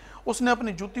लगी है। उसने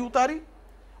अपनी जूती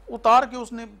उतार के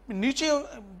उसने नीचे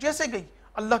जैसे गई,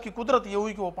 अल्लाह की कुदरत ये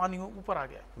हुई कि वो पानी ऊपर आ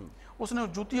गया। उसने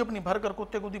जूती अपनी भर कर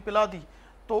कुत्ते को दी, पिला दी,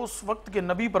 تو اس وقت کے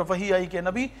نبی پر وحی آئی کہ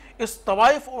نبی اس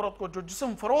طوائف عورت کو جو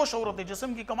جسم فروش عورت ہے،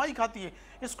 جسم کی کمائی کھاتی ہے،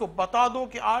 اس کو بتا دو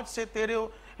کہ آج سے تیرے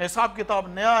حساب کتاب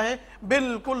نیا ہے،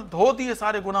 بالکل دھو دیے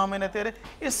سارے گناہ میں نے تیرے۔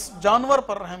 اس جانور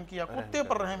پر رحم کیا، کتے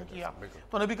پر رحم کیا۔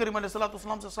 تو نبی کریم علیہ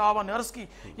السلام سے صحابہ نے عرض کی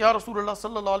یا رسول اللہ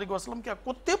صلی اللہ علیہ وسلم کیا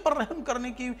کتے پر رحم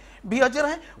کرنے کی بھی اجر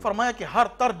ہے؟ فرمایا کہ ہر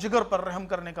تر جگر پر رحم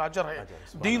کرنے کا اجر ہے۔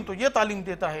 دین تو یہ تعلیم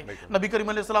دیتا ہے۔ نبی کریم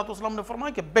علیہ السلام نے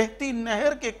فرمایا کہ بہتی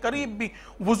نہر کے قریب بھی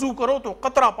وضو کرو تو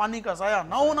قطرہ پانی کا ضائع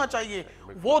نہ ہونا چاہیے۔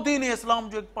 وہ دین اسلام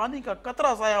جو ایک پانی کا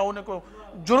قطرہ ضائع ہونے کو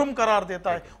جرم قرار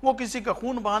دیتا ہے، وہ کسی کا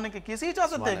خون بہانے کی کیسی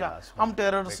اجازت دے گا؟ ہم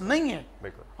ٹیررس نہیں ہیں،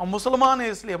 ہم مسلمان ہیں،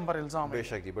 اس لیے ہم پر الزام ہے۔ بے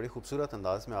شک جی، بڑی خوبصورت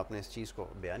انداز میں آپ نے اس چیز کو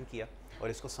بیان کیا اور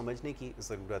اس کو سمجھنے کی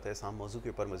ضرورت ہے۔ اس ہم موضوع کے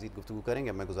اوپر مزید گفتگو کریں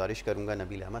گے۔ میں گزارش کروں گا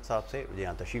نبیل احمد صاحب سے جو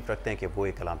یہاں تشریف رکھتے ہیں کہ وہ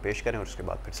ایک کلام پیش کریں اور اس کے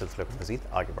بعد پھر سلسلے کو مزید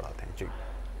آگے بڑھاتے ہیں۔ جی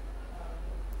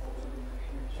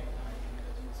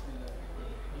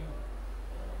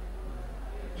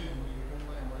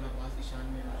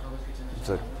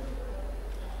جی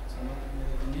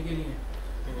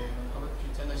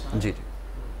جی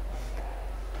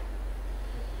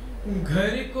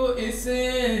گھر کو اس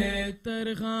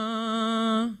طرح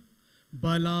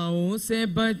بلاؤں سے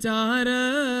بچا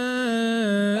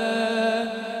رکھا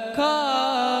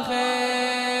ہے،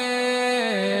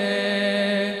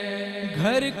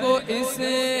 گھر کو اس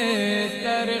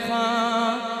طرح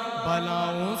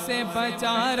بلاؤں سے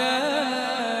بچا رکھا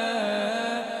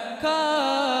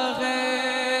ہے،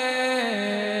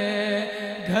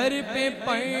 گھر پہ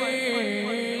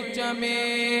پرچم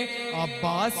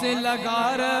عباس لگا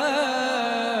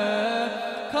رکھا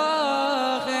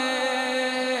ہے،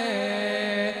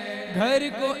 گھر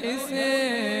کو اس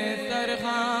طرح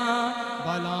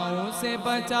بلاؤں سے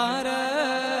بچا رکھا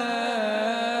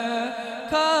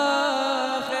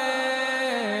ہے۔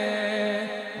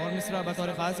 اور مصرع بطور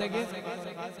خاص ہے کہ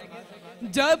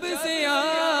جب سے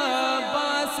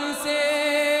عباس سے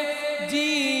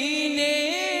جینے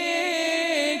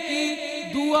کی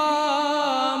دعا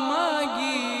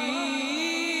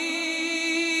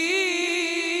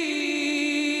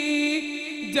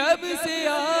جب سے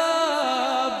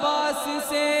عباس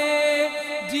سے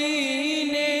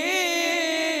جینے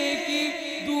کی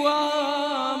دعا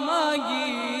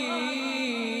مانگی،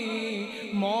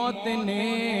 موت نے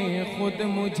خود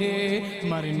مجھے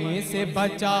مرنے سے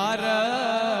بچا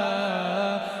رکھا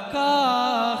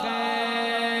ہے،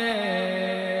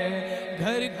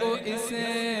 گھر کو اس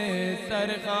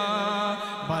طرح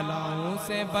بلاؤں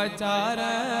سے بچا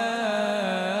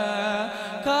رکھا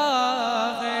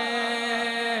ہے۔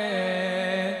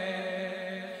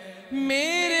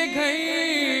 میرے گھر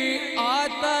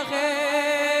آتا ہے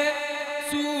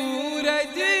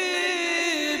سورج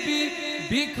بھی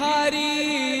بھکاری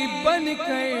بن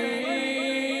کر،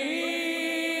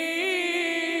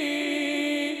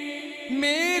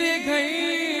 میرے گھر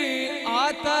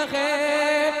آتا ہے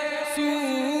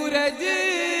سورج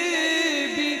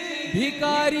بھی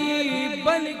بھکاری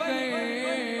بن کر،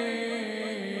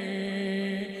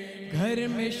 گھر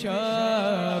میں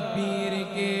شبیر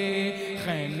کے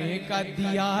خیمے کا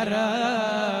دیا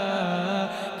رکھا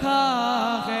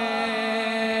ہے،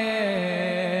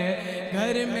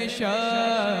 گھر میں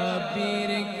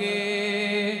شبیر کے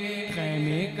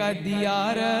خیمے کا دیا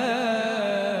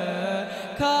رکھا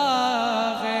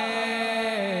ہے،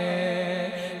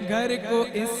 گھر کو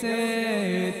اس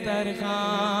طرح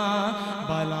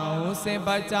بلاؤں سے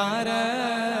بچا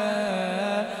رکھا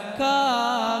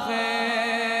ہے۔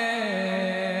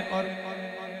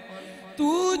 تو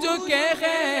جو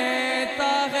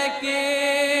کہتا ہے کہ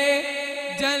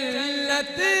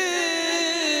جنت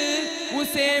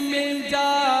اسے مل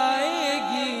جائے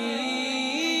گی،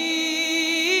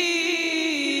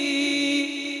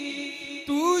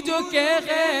 تو جو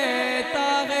کہتا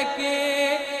ہے کہ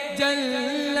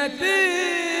جنت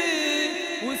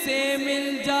اسے مل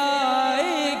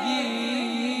جائے گی،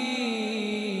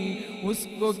 اس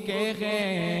کو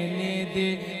کہنے دے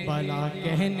بھلا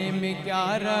کہنے میں کیا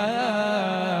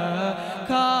رکھا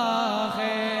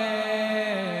ہے،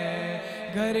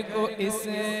 گھر کو اس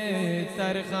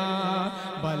طرح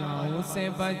بلاؤں سے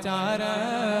بچا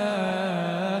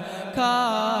رکھا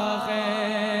ہے،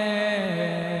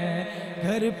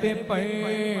 گھر پہ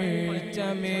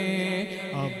پرچم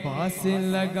عباس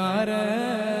لگا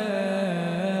رکھا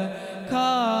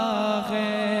ہے۔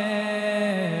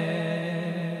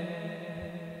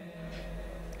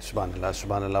 سبحان اللہ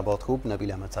سبحان اللہ، بہت خوب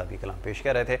نبیل احمد صاحب یہ کلام پیش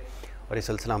کر رہے تھے اور یہ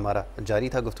سلسلہ ہمارا جاری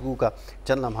تھا گفتگو کا۔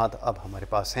 چند لمحات اب ہمارے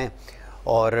پاس ہیں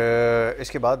اور اس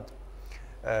کے بعد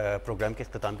پروگرام کے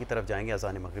اختتام کی طرف جائیں گے،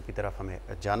 اذان مغرب کی طرف ہمیں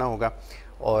جانا ہوگا،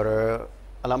 اور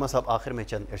علامہ صاحب آخر میں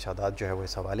چند ارشادات جو ہے وہ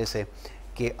اس حوالے سے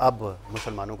کہ اب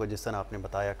مسلمانوں کو جس طرح آپ نے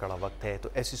بتایا کڑا وقت ہے، تو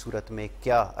ایسی صورت میں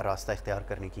کیا راستہ اختیار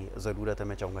کرنے کی ضرورت ہے؟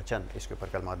 میں چاہوں گا چند اس کے اوپر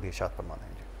کلمات بھی ارشاد فرما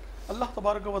دیں جی۔ اللہ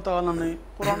تبارک و تعالیٰ نے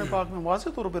قرآن پاک میں واضح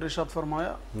طور پر ارشاد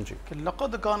فرمایا جی کہ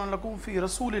لقد کان لکم فی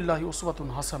رسول اللہ اسوۃ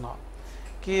حسنہ،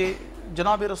 کہ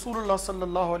جناب رسول اللہ صلی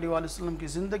اللہ علیہ وآلہ وسلم کی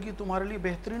زندگی تمہارے لیے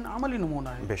بہترین عملی نمونہ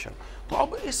ہے۔ بے شک۔ تو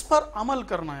اب اس پر عمل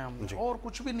کرنا ہے ہم، اور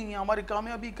کچھ بھی نہیں ہے۔ ہماری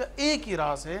کامیابی کا ایک ہی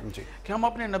راز ہے کہ ہم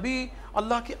اپنے نبی،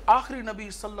 اللہ کے آخری نبی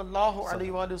صلی اللہ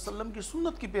علیہ وآلہ وسلم کی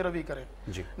سنت کی پیروی کریں۔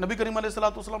 نبی کریم علیہ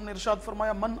الصلوۃ نے ارشاد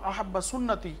فرمایا من احب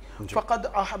سنتی فقد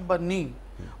احبنی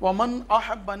ومن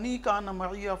احبنی کان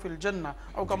معی فی الجنہ،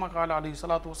 او کما قال علیہ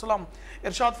الصلوۃ والسلام۔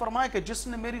 ارشاد فرمایا کہ جس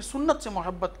نے میری سنت سے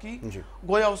محبت کی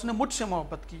گویا اس نے مجھ سے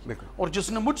محبت کی، اور جس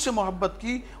نے مجھ سے محبت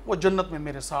کی وہ جنت میں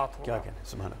میرے ساتھ ہوگا۔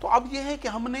 تو اب یہ ہے کہ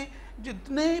ہم نے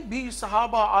جتنے بھی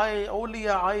صحابہ آئے،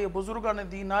 اولیاء آئے، بزرگان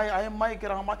دین آئے، ائمہ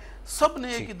کرام آئے، سب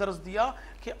نے ایک ہی درس دیا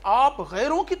کہ آپ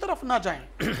غیروں کی طرف نہ جائیں۔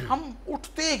 ہم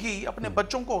اٹھتے ہی اپنے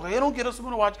بچوں کو غیروں کی رسم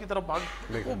و رواج کی طرف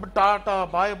وہ ٹاٹا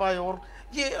بائے بائے اور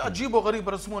یہ عجیب و غریب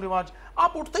رسم و رواج،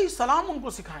 آپ اٹھتے ہی سلام ان کو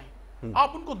سکھائیں،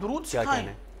 آپ ان کو درود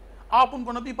سکھائیں، آپ ان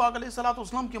کو نبی پاک علیہ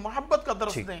السلام کی محبت کا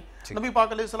درس دیں، نبی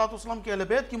پاک علیہ السلام کے اہل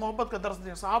بیت کی محبت کا درس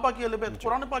دیں، صحابہ کی اہل بیت،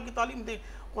 قرآن پاک کی تعلیم دیں،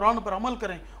 قرآن پر عمل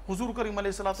کریں۔ حضور کریم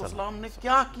علیہ السلام نے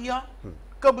کیا کیا،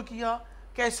 کب کیا،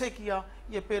 کیسے کیا،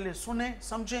 یہ پہلے سنیں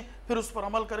سمجھیں پھر اس پر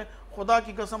عمل کریں۔ خدا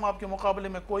کی قسم آپ کے مقابلے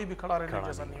میں کوئی بھی کھڑا رہنے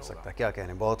جیسا نہیں ہوگا۔ کیا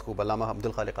کہنے، بہت خوب۔ علامہ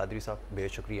عبدالخالق قادری صاحب، بے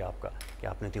شکریہ آپ کا کہ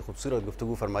آپ نے اتنی خوبصورت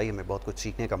گفتگو فرمائی، ہمیں بہت کچھ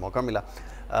سیکھنے کا موقع ملا۔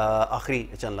 آخری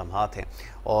چند لمحات ہیں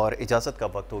اور اجازت کا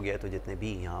وقت ہو گیا ہے، تو جتنے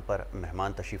بھی یہاں پر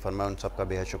مہمان تشریف فرمائے ان سب کا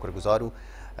بے حد شکر گزار ہوں۔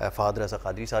 فہد رضا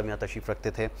قادری صاحب یہاں تشریف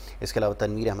رکھتے تھے، اس کے علاوہ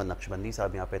تنویر احمد نقشبندی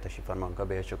صاحب یہاں پہ تشریف فرما، ان کا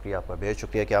بے حد شکریہ۔ آپ کا بے حد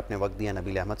شکریہ کہ آپ نے وقت دیا۔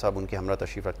 نبیل احمد صاحب ان کے ہمراہ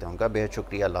تشریف رکھتے ہیں، ان کا بے حد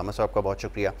شکریہ۔ علامہ صاحب کا بہت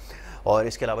شکریہ، اور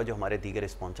اس کے علاوہ جو ہمارے دیگر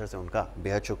اسپانسرز ہیں ان کا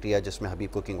بے حد شکریہ، جس میں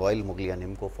حبیب کوکنگ آئل، مغلیہ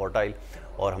نمکو، فورٹائل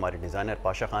اور ہمارے ڈیزائنر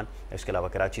پاشا خان، اس کے علاوہ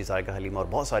کراچی ذائقہ حلیمہ اور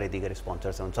بہت سارے دیگر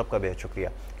اسپانسرز ہیں، ان سب کا بے حد شکریہ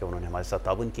کہ انہوں نے ہمارے ساتھ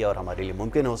تعاون کیا اور ہمارے لیے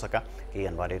ممکن ہو سکا کہ یہ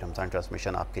انوار رمضان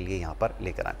ٹرانسمیشن آپ کے لیے یہاں پر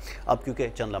لے کر آئیں۔ اب کیونکہ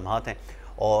چند لمحات ہیں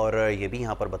اور یہ بھی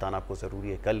یہاں پر بتانا آپ کو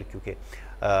ضروری ہے، کل کیونکہ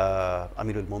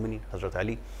امیر المومنین حضرت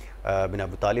علی بن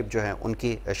ابو طالب جو ہیں ان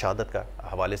کی شہادت کا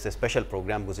حوالے سے اسپیشل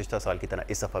پروگرام گزشتہ سال کی طرح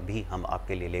اس دفعہ بھی ہم آپ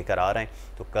کے لیے لے کر آ رہے ہیں۔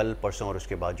 تو کل پرسوں اور اس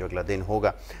کے بعد جو اگلا دن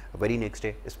ہوگا very next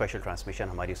day special transmission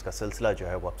ہماری اس کا سلسلہ جو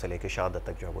ہے وہ اب سے لے کے شہادت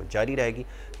تک جو ہے وہ جاری رہے گی۔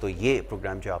 تو یہ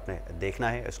پروگرام جو آپ نے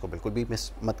دیکھنا ہے اس کو بالکل بھی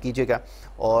مس مت کیجیے گا،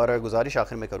 اور گزارش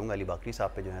آخر میں کروں گا علی باقری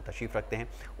صاحب پہ جو ہے تشریف رکھتے ہیں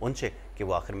ان سے کہ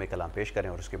وہ آخر میں کلام پیش کریں،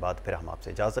 اور اس کے بعد پھر ہم آپ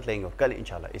سے اجازت لیں گے اور کل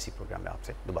انشاءاللہ اسی پروگرام میں آپ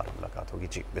سے دوبارہ ملاقات ہوگی۔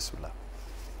 جی بسم اللہ۔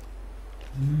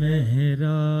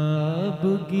 محراب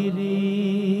گری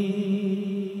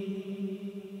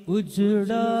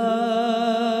اجڑا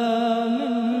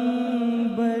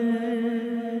منبر،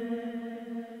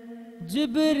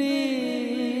 جبریل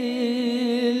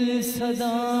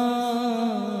صدا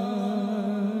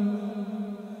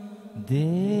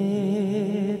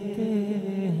دیتے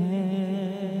ہیں،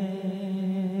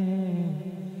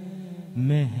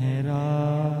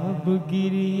 محراب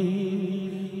گری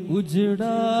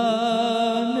اجڑا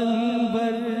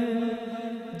منبر،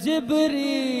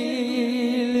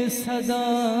 جبریل صدا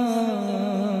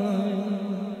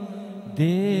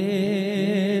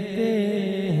دیتے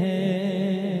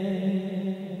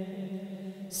ہیں،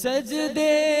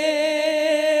 سجدے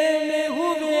میں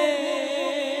ہوئے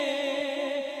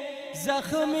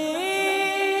زخمی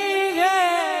ہے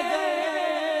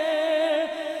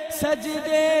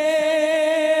سجدے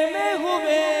میں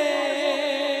ہوئے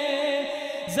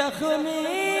زخمی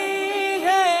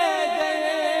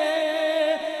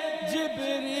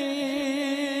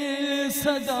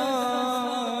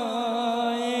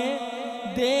صدائیں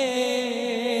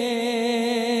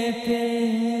دیتے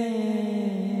ہیں،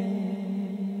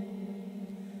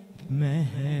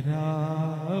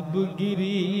 محراب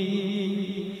گری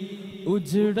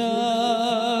اجڑا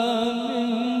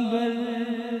منبر،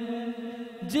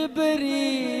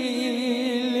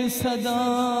 جبریل صدائیں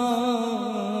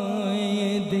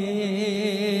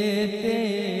دیتے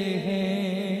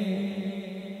ہیں،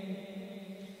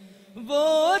 وہ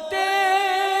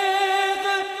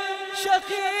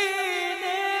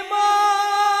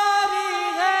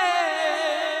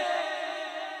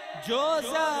جو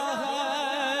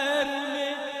زہر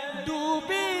میں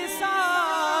ڈوبی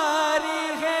ساری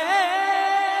ہے،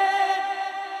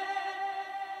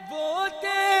 وہ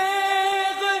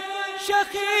تیغ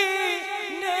شقی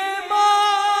نے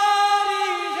ماری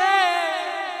ہے،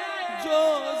 جو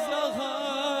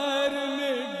زہر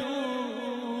میں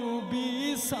ڈوبی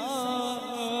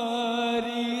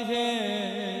ساری ہے،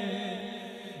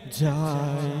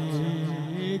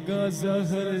 جائے گا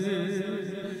زہر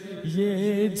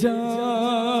یہ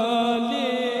جانے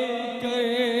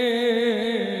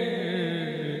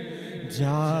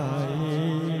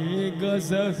جائے گا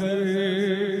زہر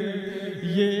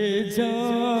یہ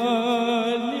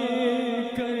جان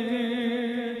کر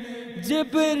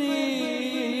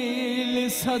جبریل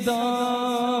صدائیں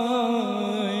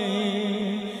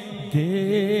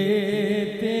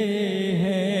دیتے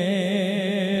ہیں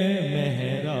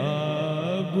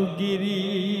محراب گری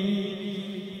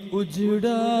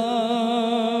اجڑا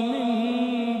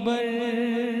منبر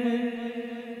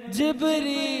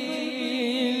جبریل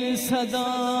صدائیں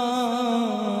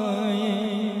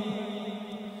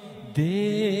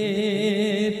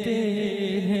دیتے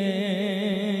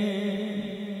ہیں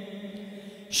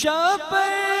شاپر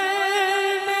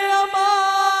نے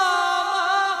امامہ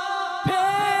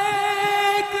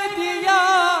پھینک دیا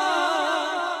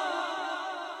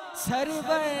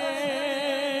سرور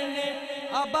نے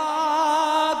ابا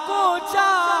کو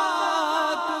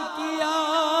چاک کیا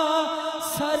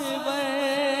سرور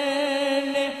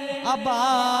نے ابا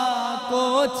کو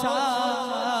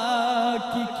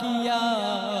چاک کیا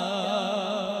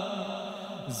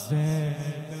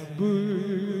زینب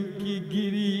کی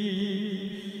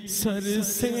گری سر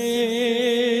سے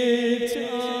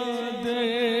چادر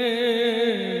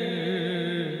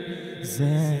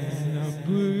زینب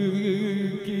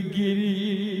کی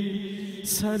گری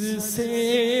سر سے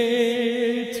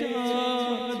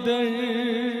چادر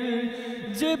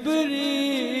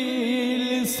جبریل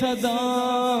صدائیں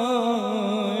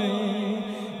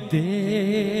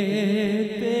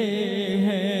دیتے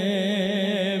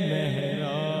ہیں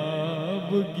محراب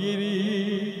گری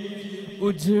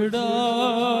اجڑا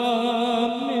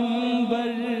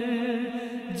منبر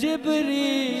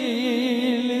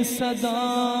جبریل صدائیں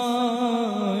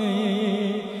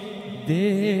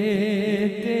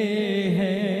دیتے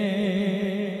ہیں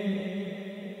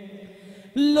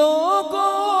لوگوں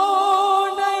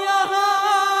نے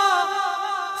یہاں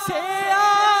سے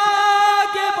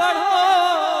آگے بڑھو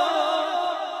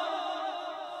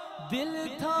دل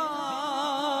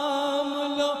تھام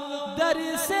لو در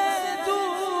سے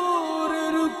دور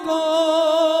رکو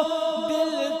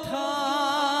دل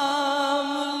تھام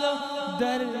لو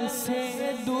در سے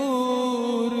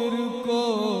دور رکو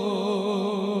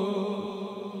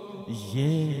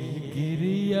یہ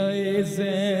گریہ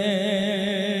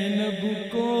زینب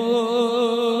کو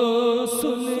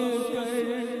سن کر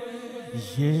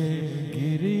یہ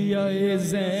گریہ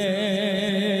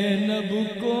زینب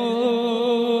کو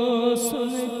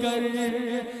سن کر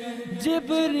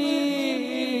جبریل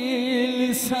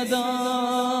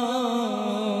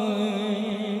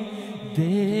صدائیں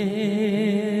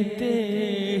دیتے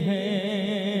ہیں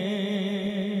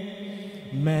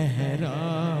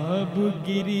محراب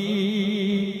گری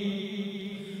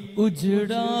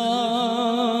اجڑا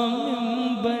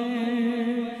منبر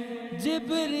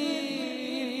جبریل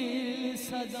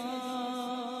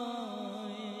صدائیں